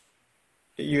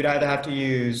 You'd either have to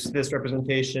use this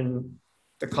representation,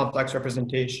 the complex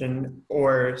representation,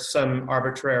 or some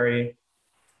arbitrary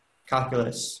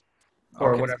calculus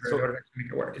or Okay, whatever so in order to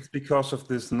make it work. it's because of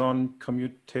this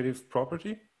non-commutative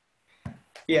property?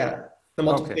 Yeah, the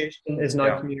multiplication is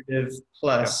non-commutative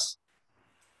plus,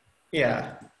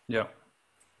 yeah, they're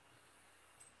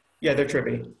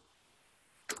trippy.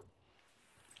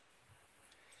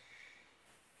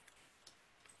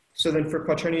 So then for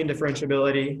quaternion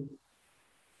differentiability,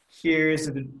 here's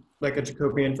like a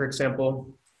Jacobian, for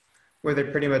example, where they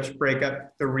pretty much break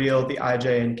up the real, the ij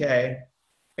and k.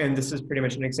 And this is pretty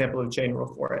much an example of chain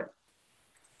rule for it,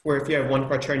 where if you have one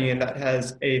quaternion that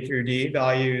has a through d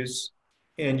values,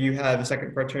 and you have a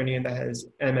second quaternion that has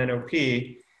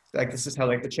MNOP, like this is how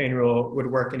like the chain rule would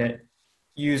work in it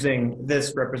using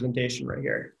this representation right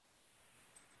here.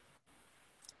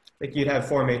 Like you'd have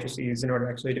 4 matrices in order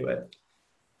to actually do it.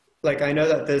 Like I know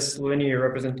that this linear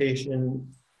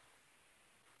representation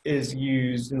is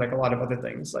used in like a lot of other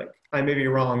things. Like I may be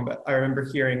wrong, but I remember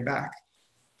hearing back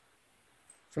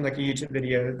from like a YouTube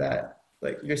video that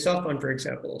like your cell phone, for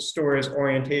example, stores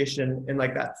orientation in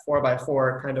like that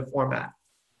 4x4 kind of format.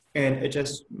 And it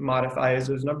just modifies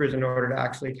those numbers in order to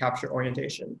actually capture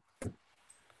orientation.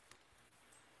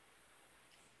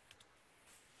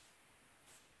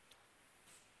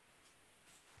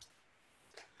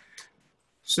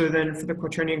 So then for the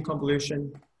quaternion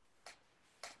convolution,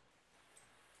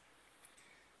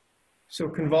 so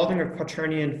convolving a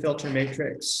quaternion filter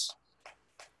matrix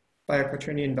by a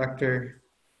quaternion vector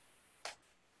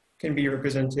can be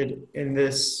represented in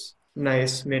this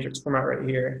nice matrix format right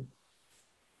here,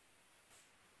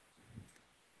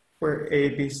 where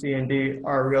A, B, C, and D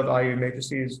are real value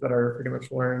matrices that are pretty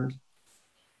much learned.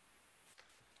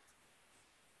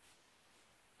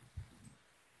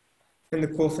 And the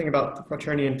cool thing about the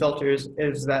quaternion filters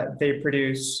is that they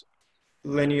produce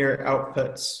linear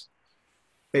outputs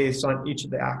based on each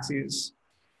of the axes.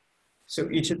 So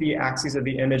each of the axes of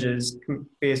the images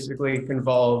basically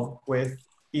convolve with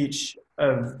each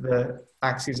of the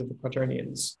axes of the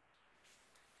quaternions.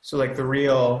 So like the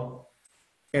real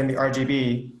and the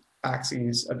RGB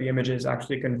axes of the images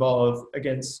actually convolve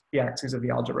against the axes of the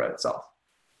algebra itself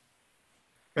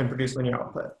and produce linear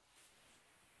output.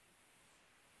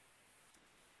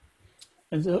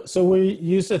 And so we're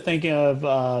used to thinking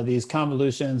of these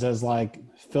convolutions as like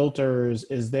filters.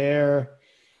 Is there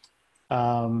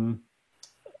a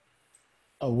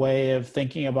way of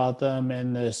thinking about them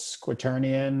in this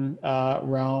quaternion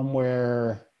realm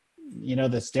where, you know,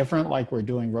 that's different, like we're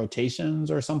doing rotations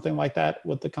or something like that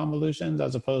with the convolutions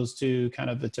as opposed to kind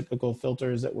of the typical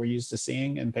filters that we're used to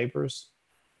seeing in papers?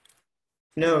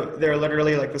 No, they're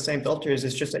literally like the same filters.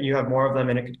 It's just that you have more of them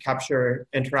and it could capture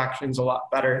interactions a lot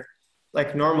better.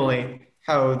 Like normally,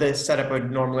 how this setup would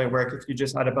normally work if you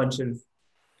just had a bunch of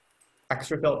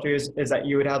extra filters is that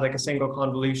you would have like a single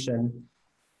convolution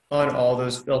on all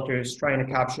those filters trying to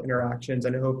capture interactions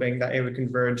and hoping that it would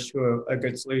converge to a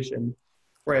good solution.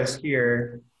 Whereas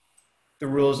here, the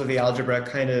rules of the algebra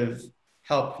kind of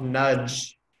help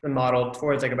nudge the model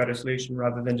towards like a better solution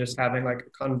rather than just having like a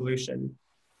convolution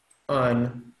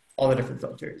on all the different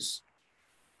filters.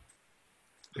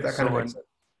 That kind of makes sense.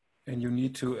 And you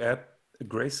need to add a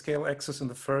grayscale axis in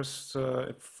the first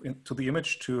to the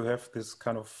image to have this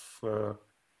kind of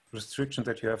restriction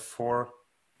that you have 4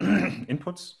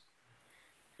 inputs.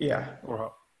 Yeah.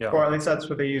 Or at least that's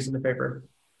what they use in the paper.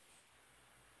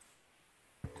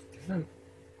 Isn't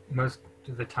most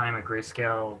of the time a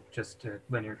grayscale just a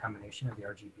linear combination of the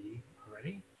RGB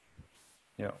already?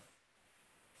 Yeah.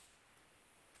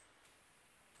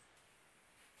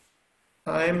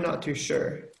 I'm not too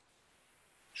sure.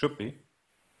 Should be.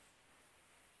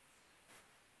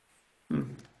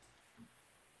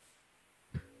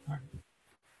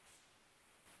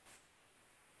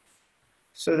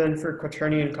 So then for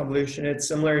quaternion convolution, it's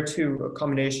similar to a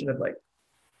combination of like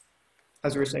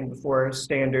as we were saying before,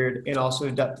 standard and also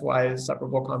depth-wise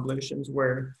separable convolutions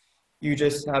where you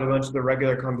just have a bunch of the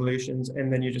regular convolutions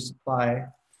and then you just apply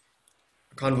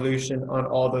a convolution on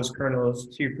all those kernels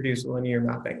to produce a linear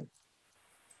mapping.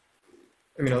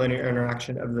 I mean, a linear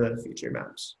interaction of the feature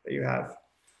maps that you have.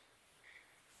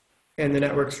 And the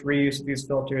network's reuse of these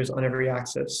filters on every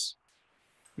axis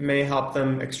may help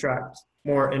them extract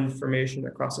more information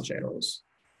across the channels.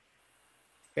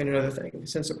 And another thing,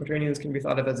 since the quaternions can be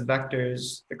thought of as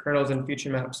vectors, the kernels and feature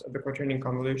maps of the quaternion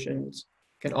convolutions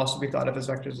can also be thought of as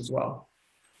vectors as well.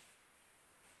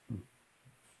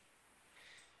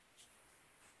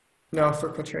 Now for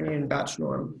quaternion batch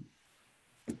norm.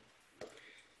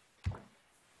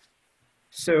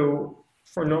 So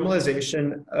for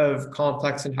normalization of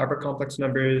complex and hypercomplex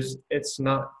numbers, it's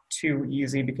not too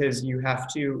easy because you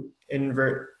have to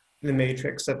invert the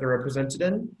matrix that they're represented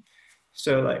in.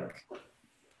 So like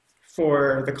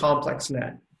for the complex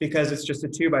net, because it's just a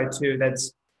 2x2,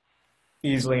 that's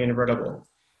easily invertible.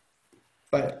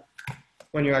 But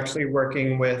when you're actually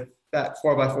working with that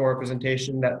 4x4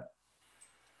 representation that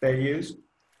they use,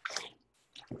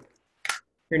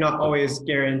 you're not always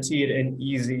guaranteed an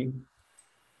easy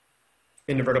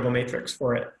invertible matrix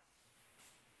for it.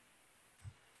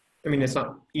 I mean, it's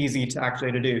not easy to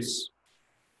actually deduce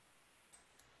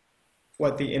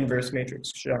what the inverse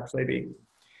matrix should actually be.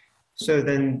 So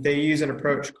then they use an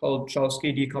approach called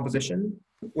Cholesky decomposition,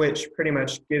 which pretty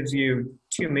much gives you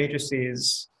two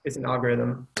matrices. It's an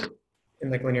algorithm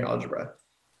in like linear algebra.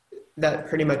 That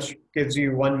pretty much gives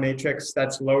you one matrix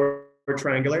that's lower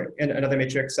triangular and another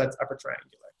matrix that's upper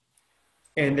triangular.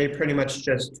 And they pretty much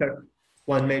just took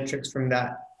one matrix from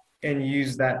that and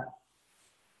used that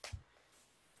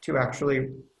to actually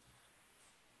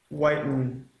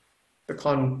whiten the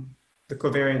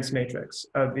covariance matrix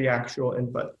of the actual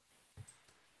input.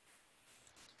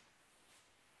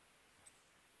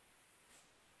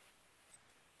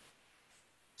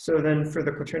 So then for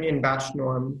the quaternion batch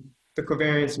norm, the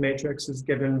covariance matrix is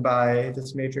given by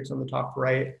this matrix on the top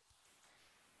right,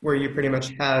 where you pretty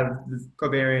much have the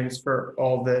covariance for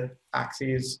all the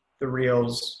axes, the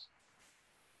reals,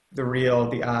 the real,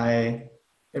 the I,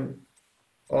 and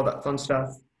all that fun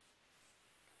stuff.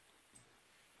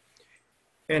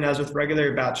 And as with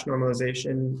regular batch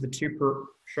normalization, the two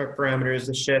parameters,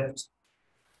 the shift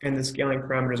and the scaling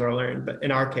parameters are learned. But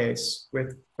in our case,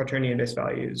 with quaternion-based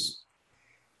values,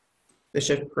 the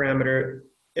shift parameter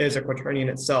is a quaternion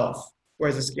itself,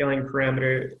 whereas the scaling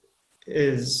parameter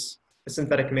is a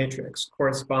synthetic matrix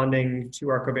corresponding to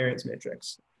our covariance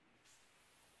matrix.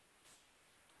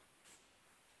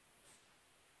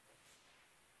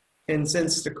 And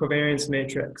since the covariance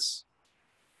matrix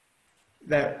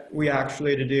that we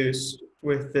actually deduced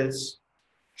with this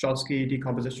Cholesky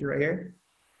decomposition right here,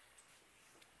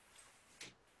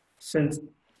 since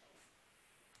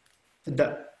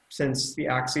the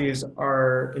axes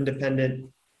are independent,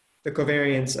 the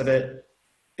covariance of it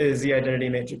is the identity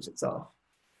matrix itself.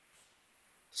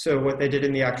 So what they did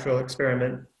in the actual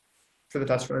experiment for the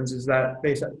test runs is that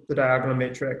they set the diagonal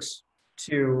matrix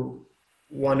to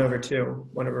 1/2,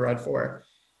 1/4,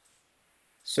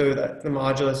 so that the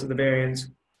modulus of the variance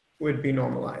would be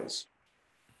normalized.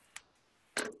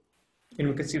 And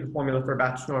we could see the formula for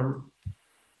batch norm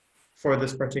for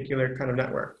this particular kind of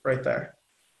network right there.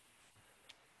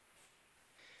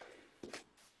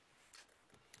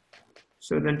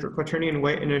 So then for quaternion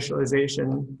weight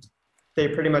initialization, they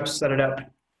pretty much set it up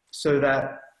so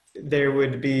that there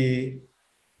would be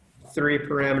 3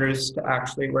 parameters to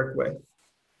actually work with: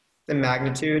 the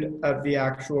magnitude of the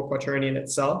actual quaternion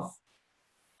itself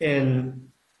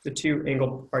and the 2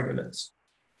 angle arguments.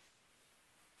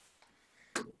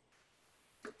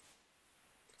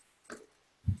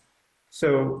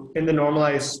 So in the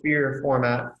normalized sphere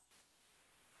format,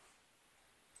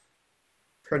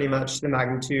 pretty much the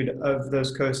magnitude of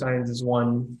those cosines is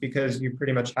 1 because you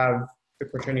pretty much have the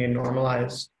quaternion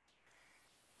normalized.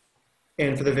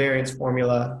 And for the variance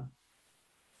formula,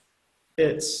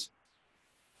 it's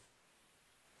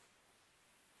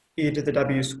e to the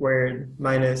w squared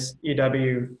minus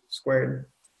EW squared.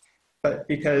 But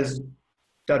because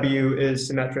W is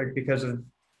symmetric because of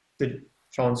the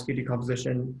Cholesky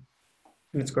decomposition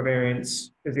and its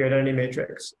covariance is the identity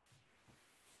matrix,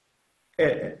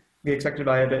 the expected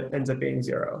value of it ends up being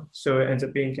 0. So it ends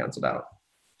up being canceled out.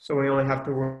 So we only have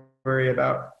to worry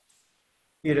about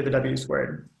e to the w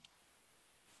squared.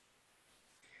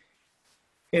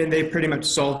 And they pretty much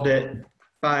solved it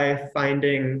by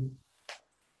finding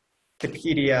the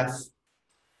PDF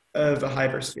of a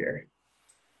hypersphere.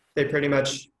 They pretty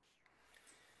much,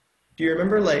 do you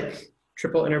remember like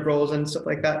triple integrals and stuff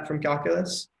like that from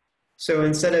calculus? So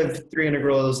instead of 3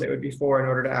 integrals, it would be 4 in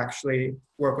order to actually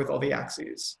work with all the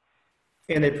axes.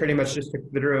 And they pretty much just took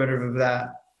the derivative of that,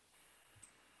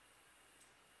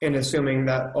 and assuming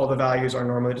that all the values are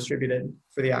normally distributed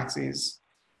for the axes,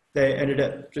 they ended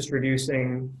up just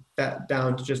reducing that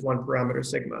down to just 1 parameter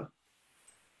sigma.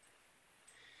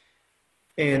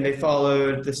 And they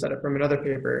followed the setup from another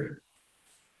paper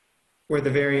where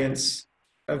the variance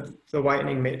of the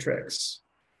whitening matrix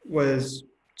was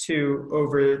 2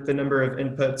 over the number of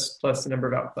inputs plus the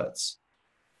number of outputs.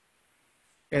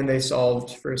 And they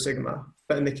solved for sigma.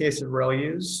 But in the case of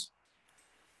ReLUs,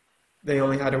 they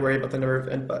only had to worry about the number of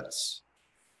inputs.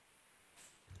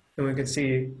 And we can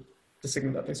see the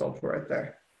sigma that they solved for right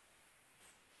there.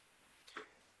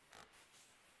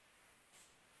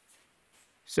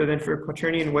 So then for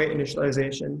quaternion weight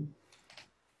initialization,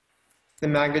 the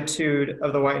magnitude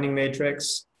of the whitening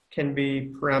matrix can be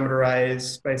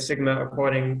parameterized by sigma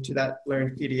according to that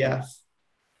learned PDF.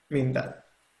 I mean that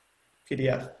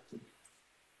PDF.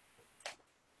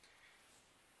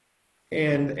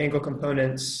 And angle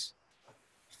components,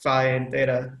 phi and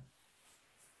theta,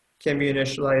 can be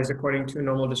initialized according to a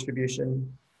normal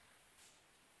distribution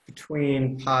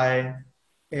between pi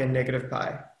and negative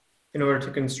pi in order to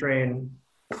constrain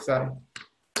psi.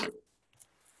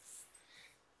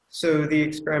 So the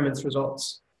experiment's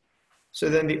results. So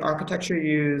then the architecture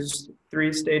used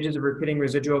 3 stages of repeating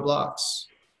residual blocks.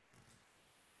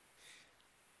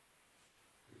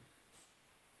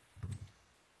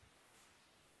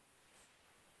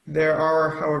 There are,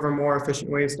 however, more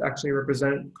efficient ways to actually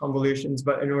represent convolutions,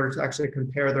 but in order to actually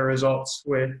compare the results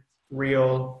with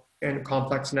real and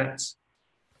complex nets,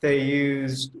 they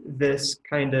used this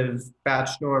kind of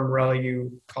batch norm ReLU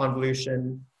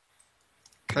convolution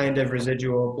kind of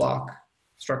residual block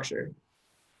structure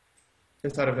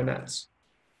inside of the nets.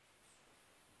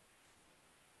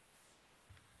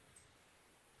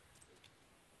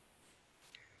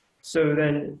 So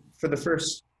then for the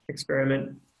first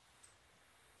experiment,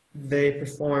 they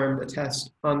performed a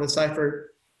test on the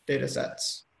cipher data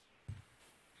sets.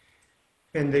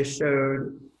 And they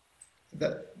showed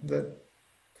that the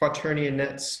quaternion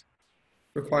nets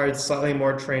required slightly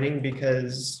more training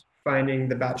because finding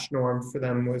the batch norm for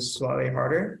them was slightly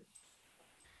harder.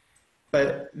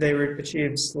 But they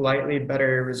achieved slightly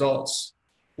better results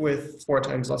with 4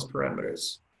 times less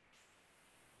parameters.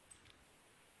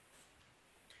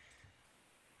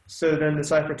 So then the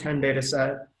Cypher 10 data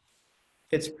set,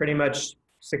 it's pretty much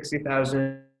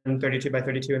 60,000 32 by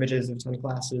 32 images of 10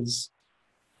 classes.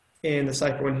 And the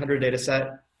Cypher 100 data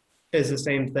set is the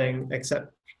same thing,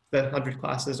 except the 100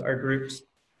 classes are grouped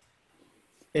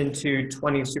into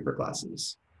 20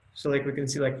 superclasses. So like we can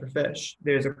see, like for fish,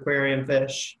 there's aquarium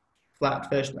fish,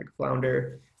 flatfish like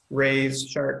flounder, rays,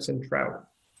 sharks, and trout.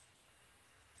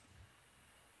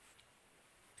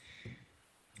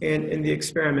 And in the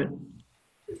experiment,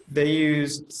 they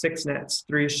used 6 nets,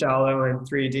 3 shallow and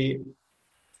 3 deep,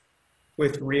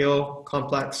 with real,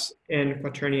 complex, and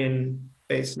quaternion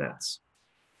base nets.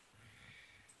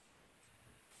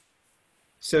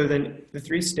 So then the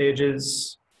 3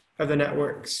 stages of the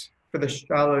networks for the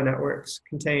shallow networks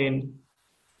contained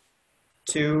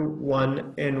 2,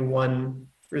 1, and 1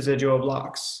 residual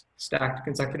blocks stacked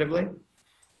consecutively.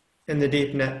 And the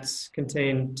deep nets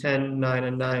contained 10, 9,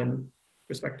 and 9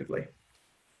 respectively.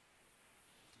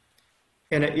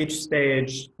 And at each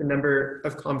stage, the number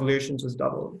of convolutions was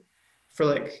doubled. For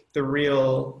like the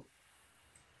real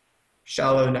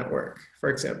shallow network, for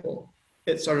example,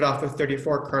 it started off with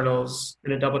 34 kernels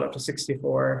and it doubled up to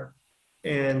 64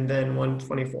 and then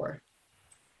 124.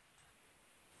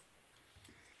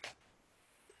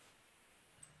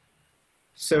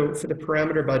 So for the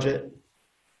parameter budget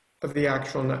of the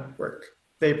actual network,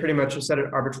 they pretty much just set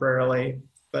it arbitrarily,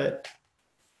 but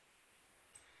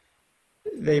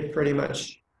they pretty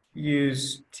much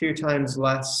use 2 times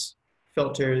less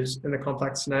filters in the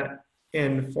complex net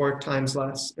and 4 times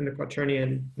less in the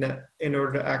quaternion net in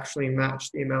order to actually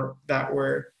match the amount that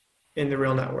were in the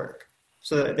real network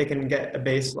so that they can get a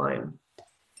baseline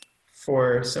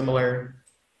for similar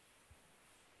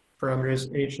parameters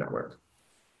in each network.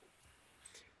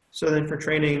 So then for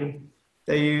training,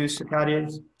 they use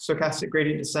stochastic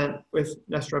gradient descent with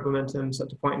Nesterov momentum set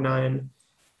to 0.9.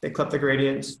 They clip the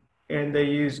gradients and they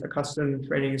use a custom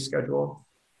training schedule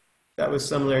that was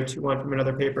similar to one from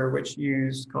another paper which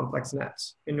used complex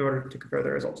nets in order to compare the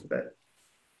results with it.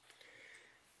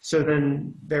 So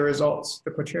then their results,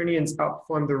 the quaternions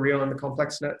outperformed the real and the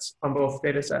complex nets on both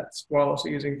data sets while also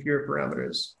using fewer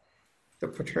parameters. The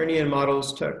quaternion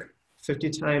models took 50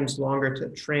 times longer to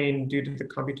train due to the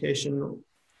computational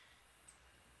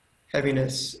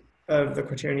heaviness of the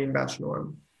quaternion batch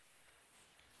norm.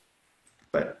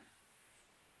 but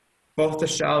both the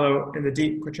shallow and the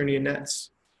deep quaternion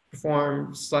nets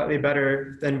perform slightly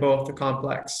better than both the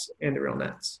complex and the real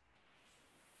nets.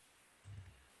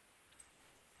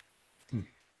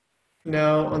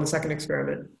 Now on the second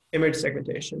experiment, image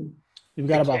segmentation. You've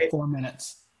got about 4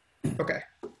 minutes. Okay.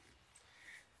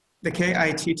 The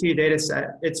KITT data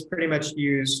set, it's pretty much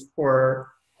used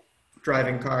for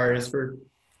driving cars, for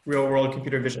real world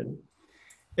computer vision.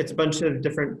 It's a bunch of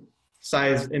different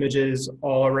sized images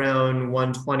all around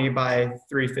 120 by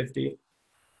 350.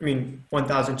 I mean,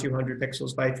 1,200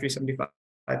 pixels by 375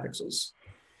 pixels.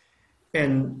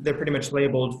 And they're pretty much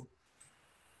labeled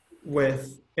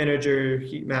with integer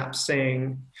heat maps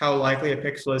saying how likely a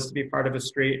pixel is to be part of a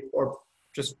street or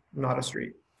just not a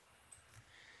street.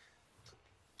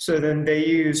 So then they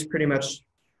use pretty much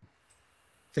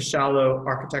the shallow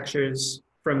architectures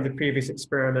from the previous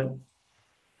experiment.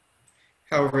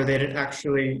 However, they didn't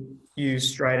actually use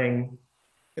striding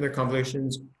in their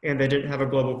convolutions, and they didn't have a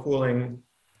global pooling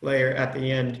layer at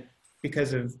the end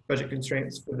because of budget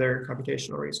constraints for their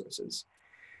computational resources.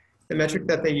 The metric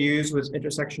that they used was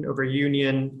intersection over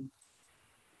union,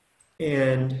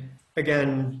 and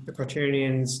again, the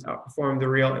quaternions outperformed the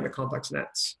real and the complex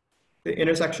nets. The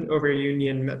intersection over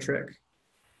union metric,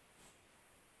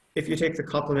 if you take the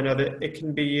complement of it, it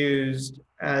can be used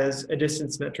as a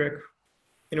distance metric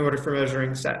in order for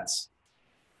measuring sets,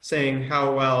 saying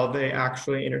how well they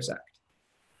actually intersect.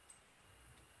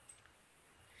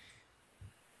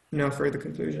 Now for the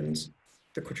conclusions.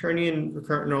 The Quaternion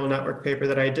recurrent neural network paper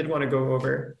that I did want to go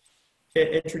over,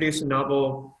 it introduced a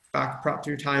novel backprop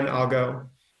through time algo.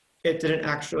 It didn't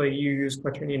actually use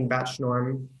Quaternion batch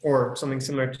norm or something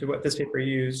similar to what this paper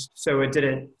used, so it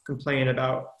didn't complain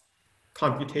about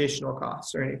computational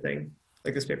costs or anything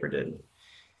like this paper did.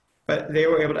 But they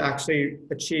were able to actually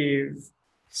achieve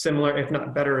similar, if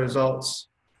not better results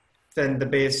than the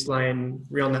baseline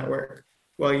real network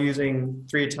while using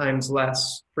 3 times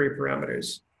less free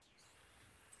parameters.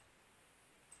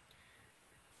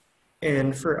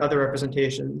 And for other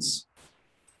representations,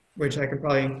 which I can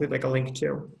probably include like a link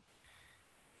to,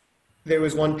 there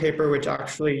was one paper which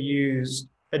actually used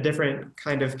a different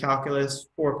kind of calculus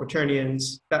for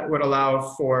quaternions that would allow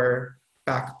for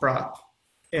backprop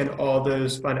and all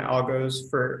those fun algos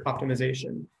for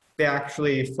optimization. They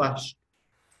actually fleshed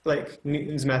like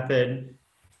Newton's method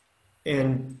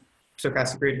and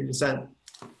stochastic gradient descent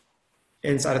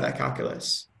inside of that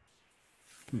calculus.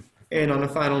 And on a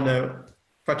final note,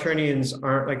 quaternions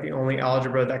aren't like the only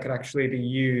algebra that could actually be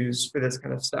used for this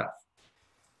kind of stuff.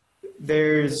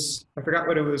 There's, I forgot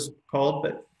what it was called,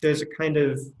 but there's a kind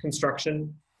of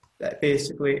construction that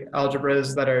basically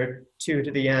algebras that are 2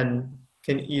 to the n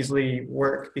can easily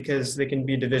work because they can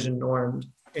be division normed,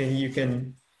 and you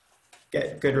can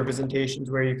get good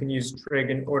representations where you can use trig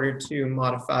in order to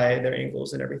modify their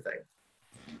angles and everything.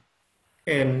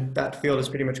 And that field is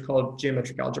pretty much called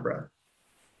geometric algebra.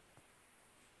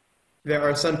 There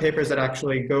are some papers that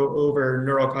actually go over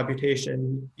neural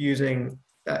computation using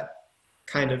that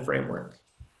kind of framework.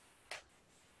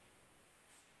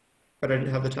 But I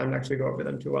didn't have the time to actually go over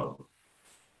them too well.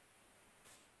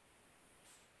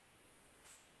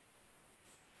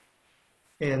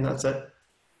 And that's it.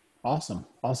 Awesome,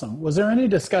 awesome. Was there any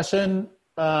discussion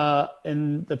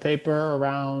in the paper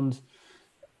around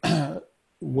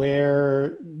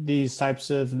where these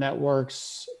types of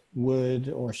networks would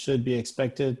or should be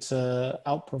expected to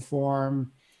outperform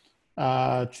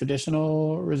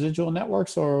traditional residual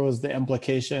networks, or was the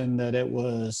implication that it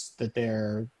was that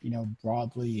they're, you know,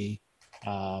 broadly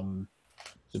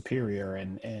superior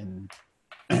in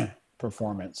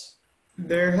performance?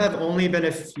 There have only been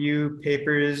a few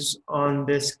papers on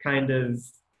this kind of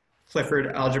Clifford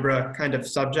algebra kind of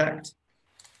subject,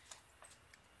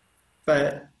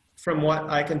 but from what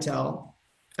I can tell,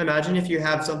 imagine if you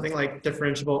have something like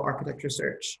differentiable architecture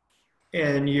search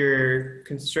and you're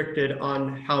constricted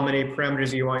on how many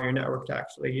parameters you want your network to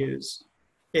actually use.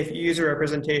 If you use a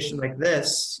representation like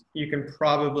this, you can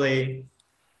probably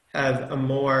have a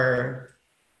more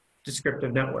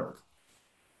descriptive network.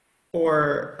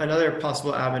 Or another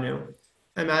possible avenue,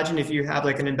 imagine if you have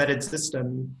like an embedded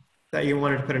system that you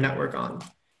wanted to put a network on.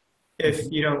 If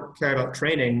you don't care about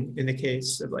training in the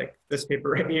case of like this paper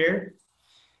right here,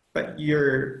 but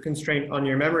you're constrained on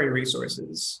your memory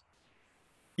resources,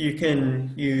 you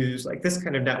can use like this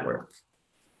kind of network,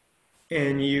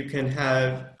 and you can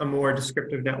have a more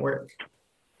descriptive network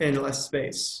in less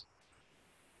space.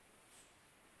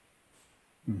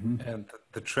 Mm-hmm. And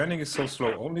the training is so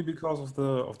slow only because of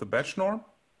the batch norm?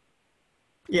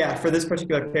 Yeah, for this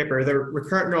particular paper, the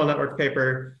recurrent neural network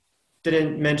paper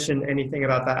didn't mention anything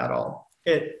about that at all.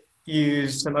 It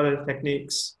used some other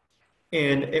techniques,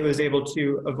 and it was able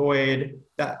to avoid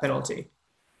that penalty.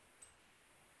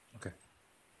 Okay.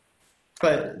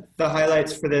 But the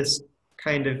highlights for this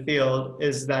kind of field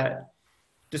is that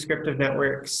descriptive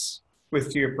networks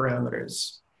with fewer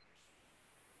parameters.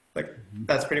 Like,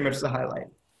 that's pretty much the highlight.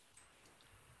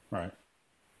 Right.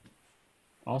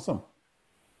 Awesome.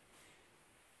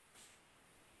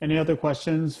 Any other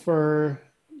questions for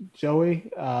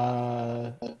Joey?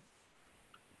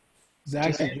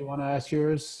 Zach, did you want to ask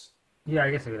yours? Yeah,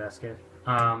 I guess I could ask it.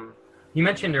 You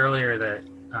mentioned earlier that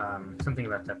something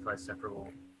about depthwise separable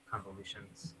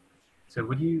convolutions. So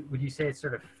would you say it's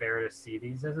sort of fair to see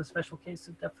these as a special case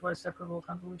of depthwise separable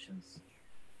convolutions?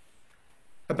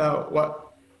 About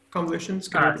what convolutions?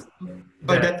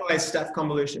 Depthwise step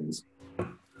convolutions.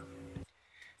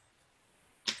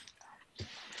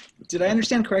 Did I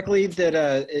understand correctly that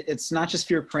it's not just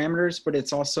fewer parameters, but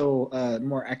it's also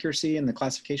more accuracy in the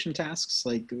classification tasks?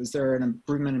 Like, is there an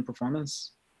improvement in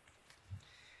performance?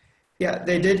 Yeah,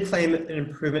 they did claim an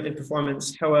improvement in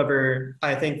performance. However,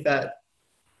 I think that,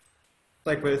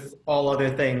 like with all other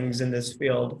things in this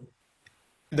field,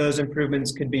 those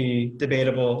improvements could be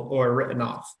debatable or written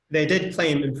off. They did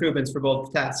claim improvements for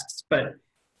both tasks, but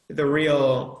the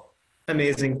real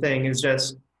amazing thing is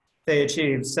just they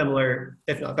achieved similar,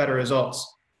 if not better,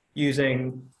 results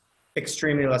using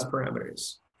extremely less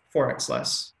parameters, 4x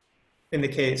less, in the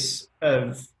case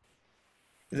of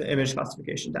the image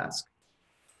classification task.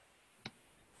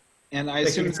 And I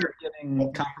assume you're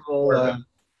getting comparable.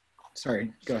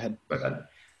 Sorry, go ahead.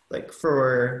 Like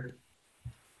for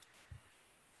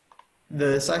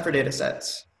the Cypher data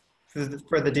sets,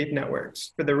 for the deep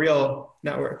networks, for the real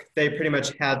network, they pretty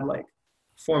much had like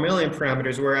 4 million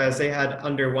parameters, whereas they had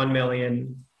under 1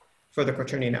 million for the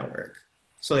Quaternion network.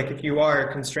 So like if you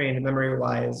are constrained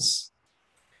memory-wise,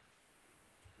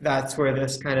 that's where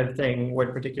this kind of thing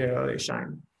would particularly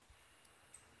shine.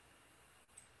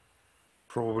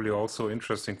 Probably also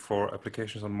interesting for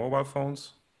applications on mobile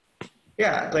phones.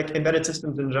 Yeah, like embedded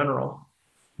systems in general,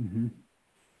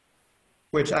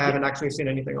 which I haven't actually seen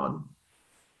anything on.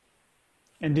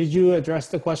 And did you address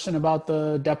the question about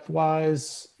the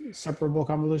depthwise separable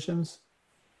convolutions?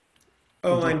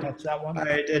 Oh, Did you catch that one?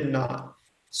 I did not.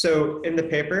 So in the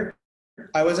paper,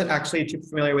 I wasn't actually too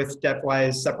familiar with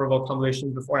depthwise separable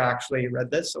convolutions before I actually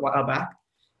read this a while back.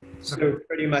 So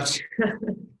pretty much,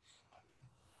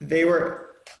 they were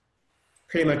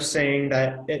pretty much saying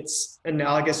that it's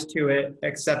analogous to it,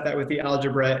 except that with the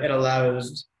algebra, it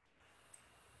allows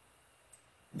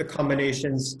the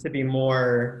combinations to be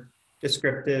more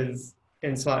descriptive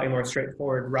and slightly more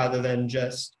straightforward rather than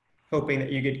just hoping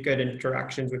that you get good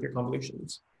interactions with your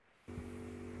convolutions.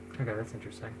 Okay, that's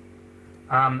interesting.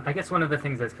 I guess one of the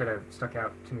things that's kind of stuck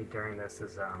out to me during this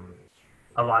is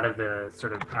a lot of the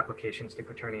sort of applications to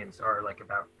quaternions are like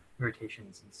about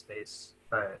rotations in space,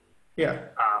 but yeah,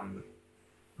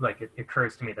 like it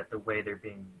occurs to me that the way they're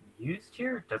being used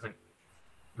here doesn't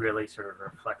really sort of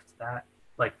reflect that.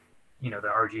 Like, you know, the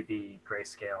RGB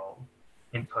grayscale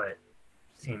input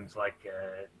seems like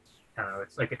I don't know,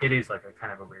 it's like it is like a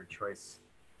kind of a weird choice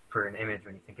for an image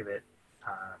when you think of it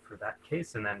for that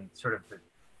case. And then sort of the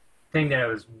thing that I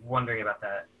was wondering about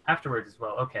that afterwards is,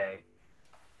 well, okay,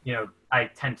 you know, I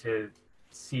tend to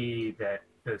see that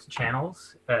those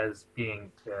channels as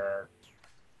being the,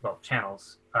 well,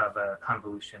 channels of a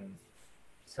convolution.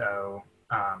 So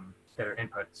that are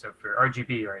input. So for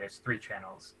RGB, right, it's 3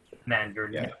 channels. And then your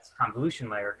next convolution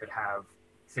layer could have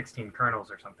 16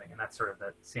 kernels or something, and that's sort of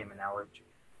the same analogy.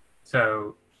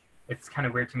 So it's kind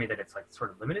of weird to me that it's like sort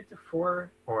of limited to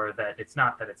 4, or that it's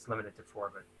not that it's limited to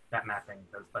 4, but that mapping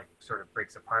does like sort of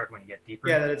breaks apart when you get deeper.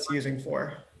 Yeah, that it's using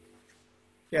 4.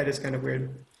 Yeah, it is kind of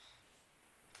weird.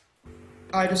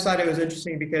 I just thought it was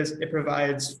interesting because it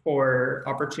provides for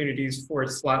opportunities for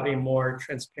slightly more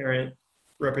transparent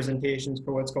representations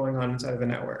for what's going on inside of a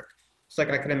network. So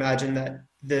like I can imagine that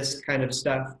this kind of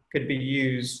stuff could be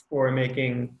used for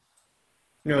making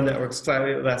neural networks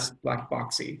slightly less black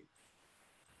boxy.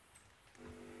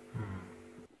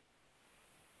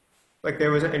 Like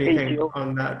there wasn't anything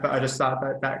on that, but I just thought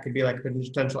that that could be like a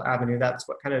potential avenue. That's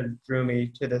what kind of drew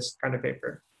me to this kind of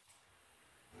paper.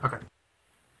 Okay.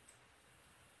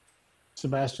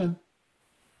 Sebastian?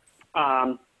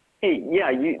 Hey,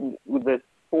 yeah, with the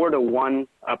 4-to-1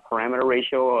 parameter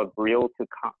ratio of real to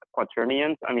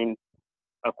quaternions. I mean,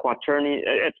 a quaternion.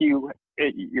 If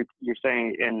you're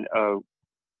saying in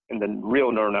the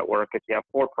real neural network, if you have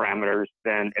 4 parameters,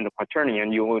 then in the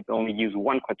quaternion you would only use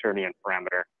 1 quaternion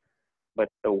parameter. But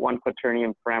the 1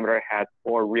 quaternion parameter had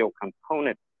 4 real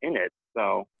components in it.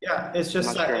 So yeah, it's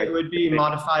just that it would be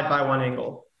modified by 1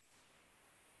 angle.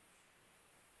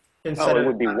 instead it of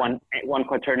would be one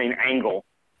quaternion angle.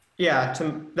 yeah,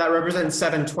 that represents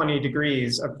 720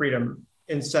 degrees of freedom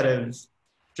instead of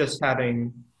just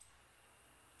having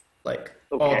like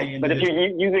all the Okay, but if individual.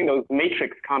 you're using those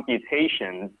matrix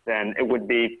computations, then it would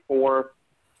be 4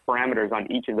 parameters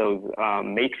on each of those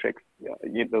matrix,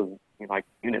 those like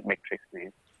unit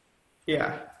matrices.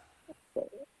 Yeah.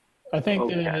 I think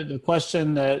Okay. the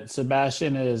question that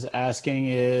Sebastian is asking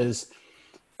is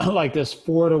like this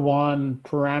 4-to-1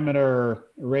 parameter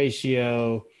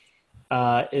ratio.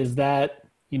 Is that,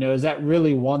 is that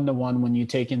really 1-to-1 when you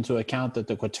take into account that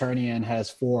the quaternion has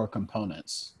 4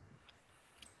 components?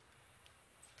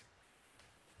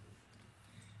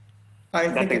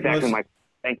 That's exactly my.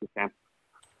 Thank you, Sam.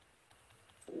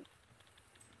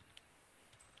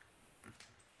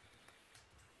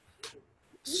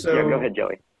 So Yeah, go ahead,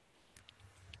 Joey.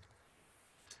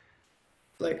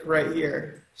 like right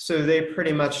here. So they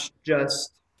pretty much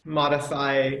just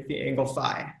modify the angle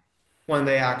phi when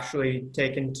they actually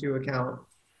take into account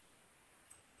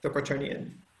the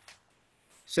quaternion.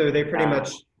 So they pretty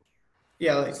much,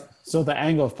 yeah, like So the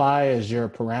angle phi is your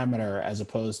parameter as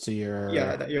opposed to your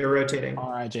that you're rotating.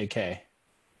 RIJK.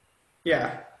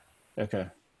 Yeah. Okay.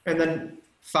 And then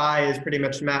phi is pretty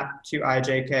much mapped to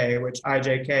IJK, which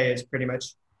IJK is pretty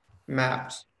much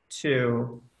mapped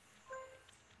to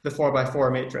the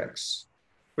 4x4 matrix,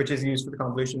 which is used for the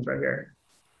convolutions right here.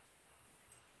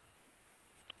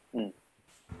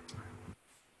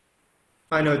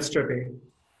 I know it's trippy.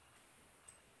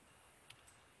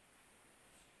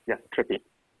 Yeah, trippy.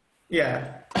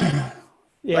 Yeah.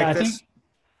 Yeah, like I this, think.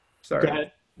 sorry. Go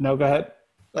ahead. No, go ahead.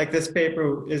 Like this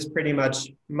paper is pretty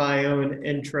much my own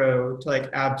intro to like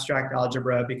abstract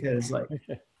algebra because like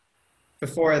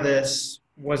before this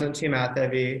wasn't too math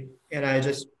heavy, and I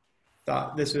just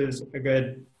thought this was a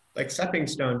good like stepping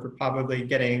stone for probably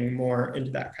getting more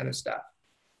into that kind of stuff.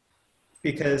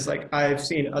 Because like I've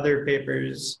seen other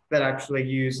papers that actually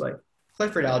use like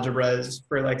Clifford algebras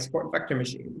for like support vector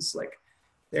machines. Like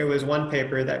there was one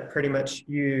paper that pretty much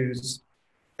used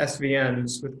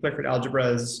SVMs with Clifford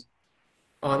algebras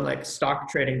on like stock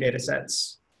trading data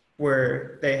sets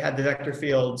where they had the vector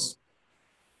fields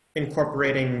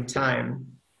incorporating time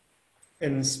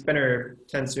in spinor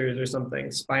tensors or something,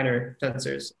 spinor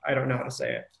tensors. I don't know how to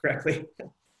say it correctly.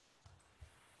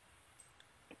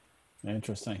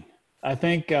 Interesting. I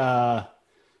think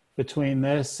between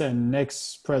this and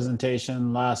Nick's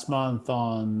presentation last month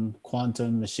on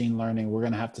quantum machine learning, we're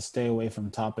going to have to stay away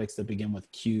from topics that begin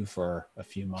with Q for a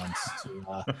few months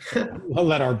to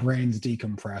let our brains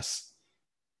decompress.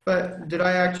 But did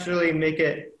I actually make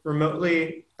it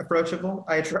remotely approachable?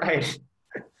 I tried.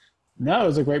 No, it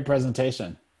was a great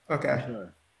presentation. Okay.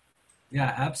 Sure.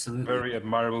 Yeah, absolutely. Very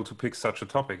admirable to pick such a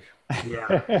topic.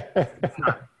 Yeah, it's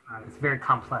not. It's very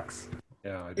complex.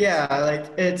 Yeah. Yeah, like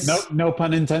it's. No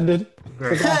pun intended.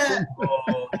 Very By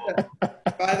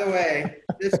the way,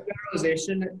 this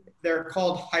generalization, they're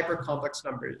called hypercomplex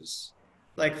numbers.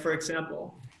 Like for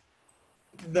example,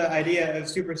 the idea of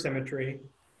supersymmetry.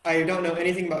 I don't know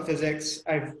anything about physics.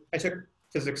 I took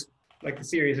physics, like the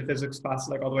series of physics classes,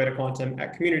 like all the way to quantum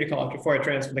at community college before I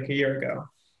transferred like a year ago.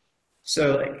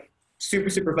 So like super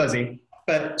fuzzy.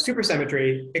 But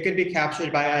supersymmetry, it could be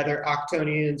captured by either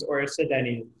octonions or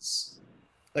sedenions,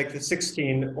 like the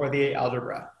 16 or the 8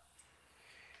 algebra.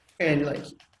 And like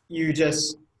you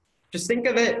just think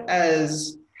of it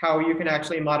as how you can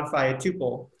actually modify a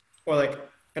tuple or like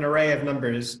an array of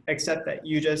numbers, except that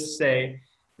you just say,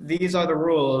 these are the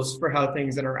rules for how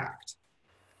things interact.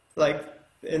 Like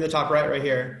in the top right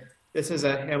here, this is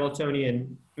a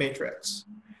Hamiltonian matrix.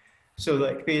 So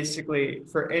like basically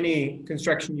for any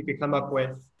construction you could come up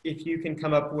with, if you can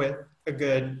come up with a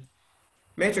good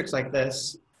matrix like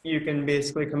this, you can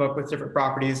basically come up with different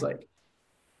properties like,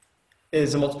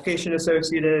 is the multiplication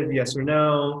associative, yes or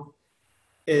no?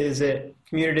 Is it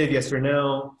commutative, yes or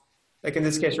no? Like in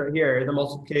this case right here, the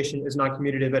multiplication is not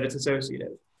commutative, but it's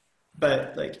associative.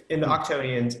 But like in the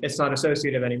octonions, it's not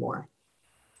associative anymore.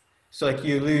 So like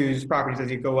you lose properties as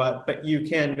you go up, but you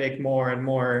can make more and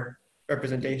more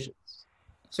representations.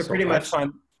 So pretty much.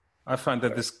 I find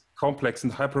that this complex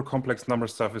and hyper-complex number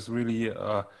stuff is really,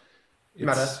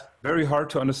 it's very hard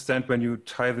to understand when you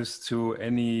tie this to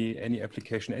any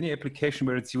application. Any application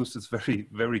where it's used is very,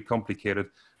 very complicated.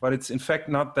 But it's in fact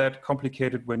not that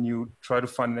complicated when you try to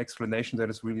find an explanation that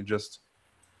is really just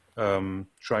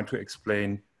trying to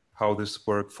explain how this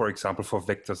works, for example, for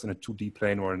vectors in a 2D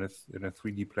plane or in a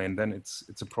 3D plane, then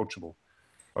it's approachable.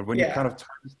 But when you kind of tie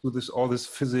this to all this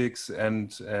physics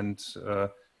and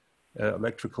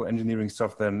electrical engineering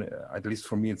stuff, then at least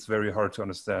for me, it's very hard to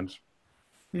understand.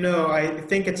 No, I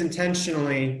think it's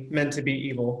intentionally meant to be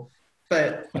evil.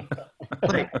 But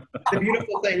like the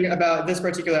beautiful thing about this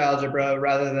particular algebra,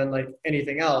 rather than like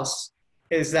anything else,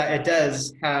 is that it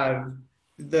does have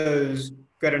those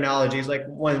good analogies. Like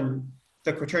when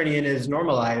the quaternion is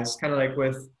normalized, kind of like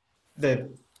with the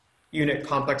unit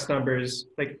complex numbers,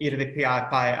 like e to the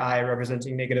pi I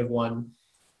representing -1,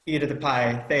 e to the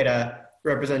pi theta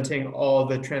representing all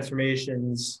the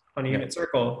transformations on a unit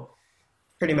circle.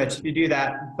 Pretty much, if you do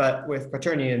that, but with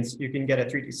quaternions, you can get a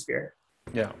 3D sphere.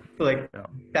 Yeah. So like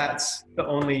that's the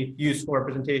only useful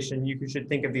representation you should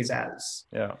think of these as.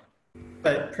 Yeah.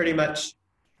 But pretty much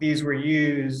these were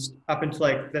used up until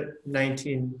like the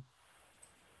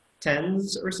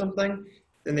 1910s or something.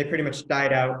 Then they pretty much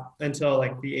died out until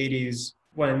like the 80s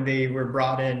when they were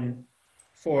brought in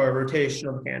for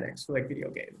rotational mechanics for like video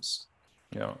games.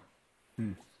 Yeah.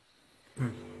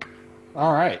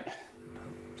 All right.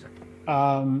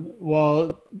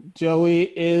 Well,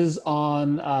 Joey is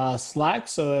on Slack,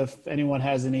 so if anyone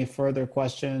has any further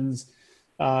questions,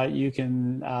 you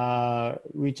can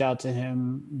reach out to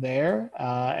him there,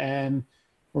 and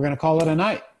we're going to call it a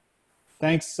night.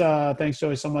 Thanks,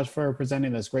 Joey, so much for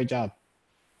presenting this. Great job.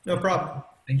 No problem.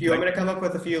 I'm going to come up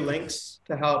with a few links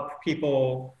to help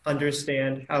people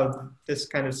understand how this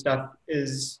kind of stuff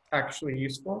is actually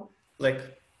useful. Like,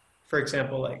 for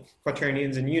example, like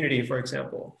quaternions in Unity, for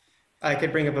example. I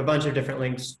could bring up a bunch of different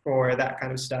links for that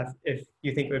kind of stuff if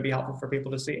you think it would be helpful for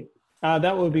people to see.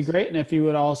 That would be great. And if you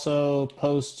would also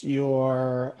post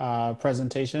your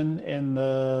presentation in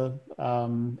the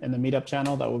Meetup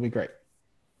channel, that would be great.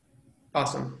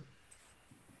 Awesome.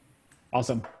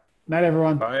 Awesome. Night,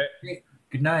 everyone. Bye. Great.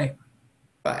 Good night.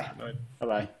 Bye. Night.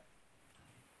 Bye-bye.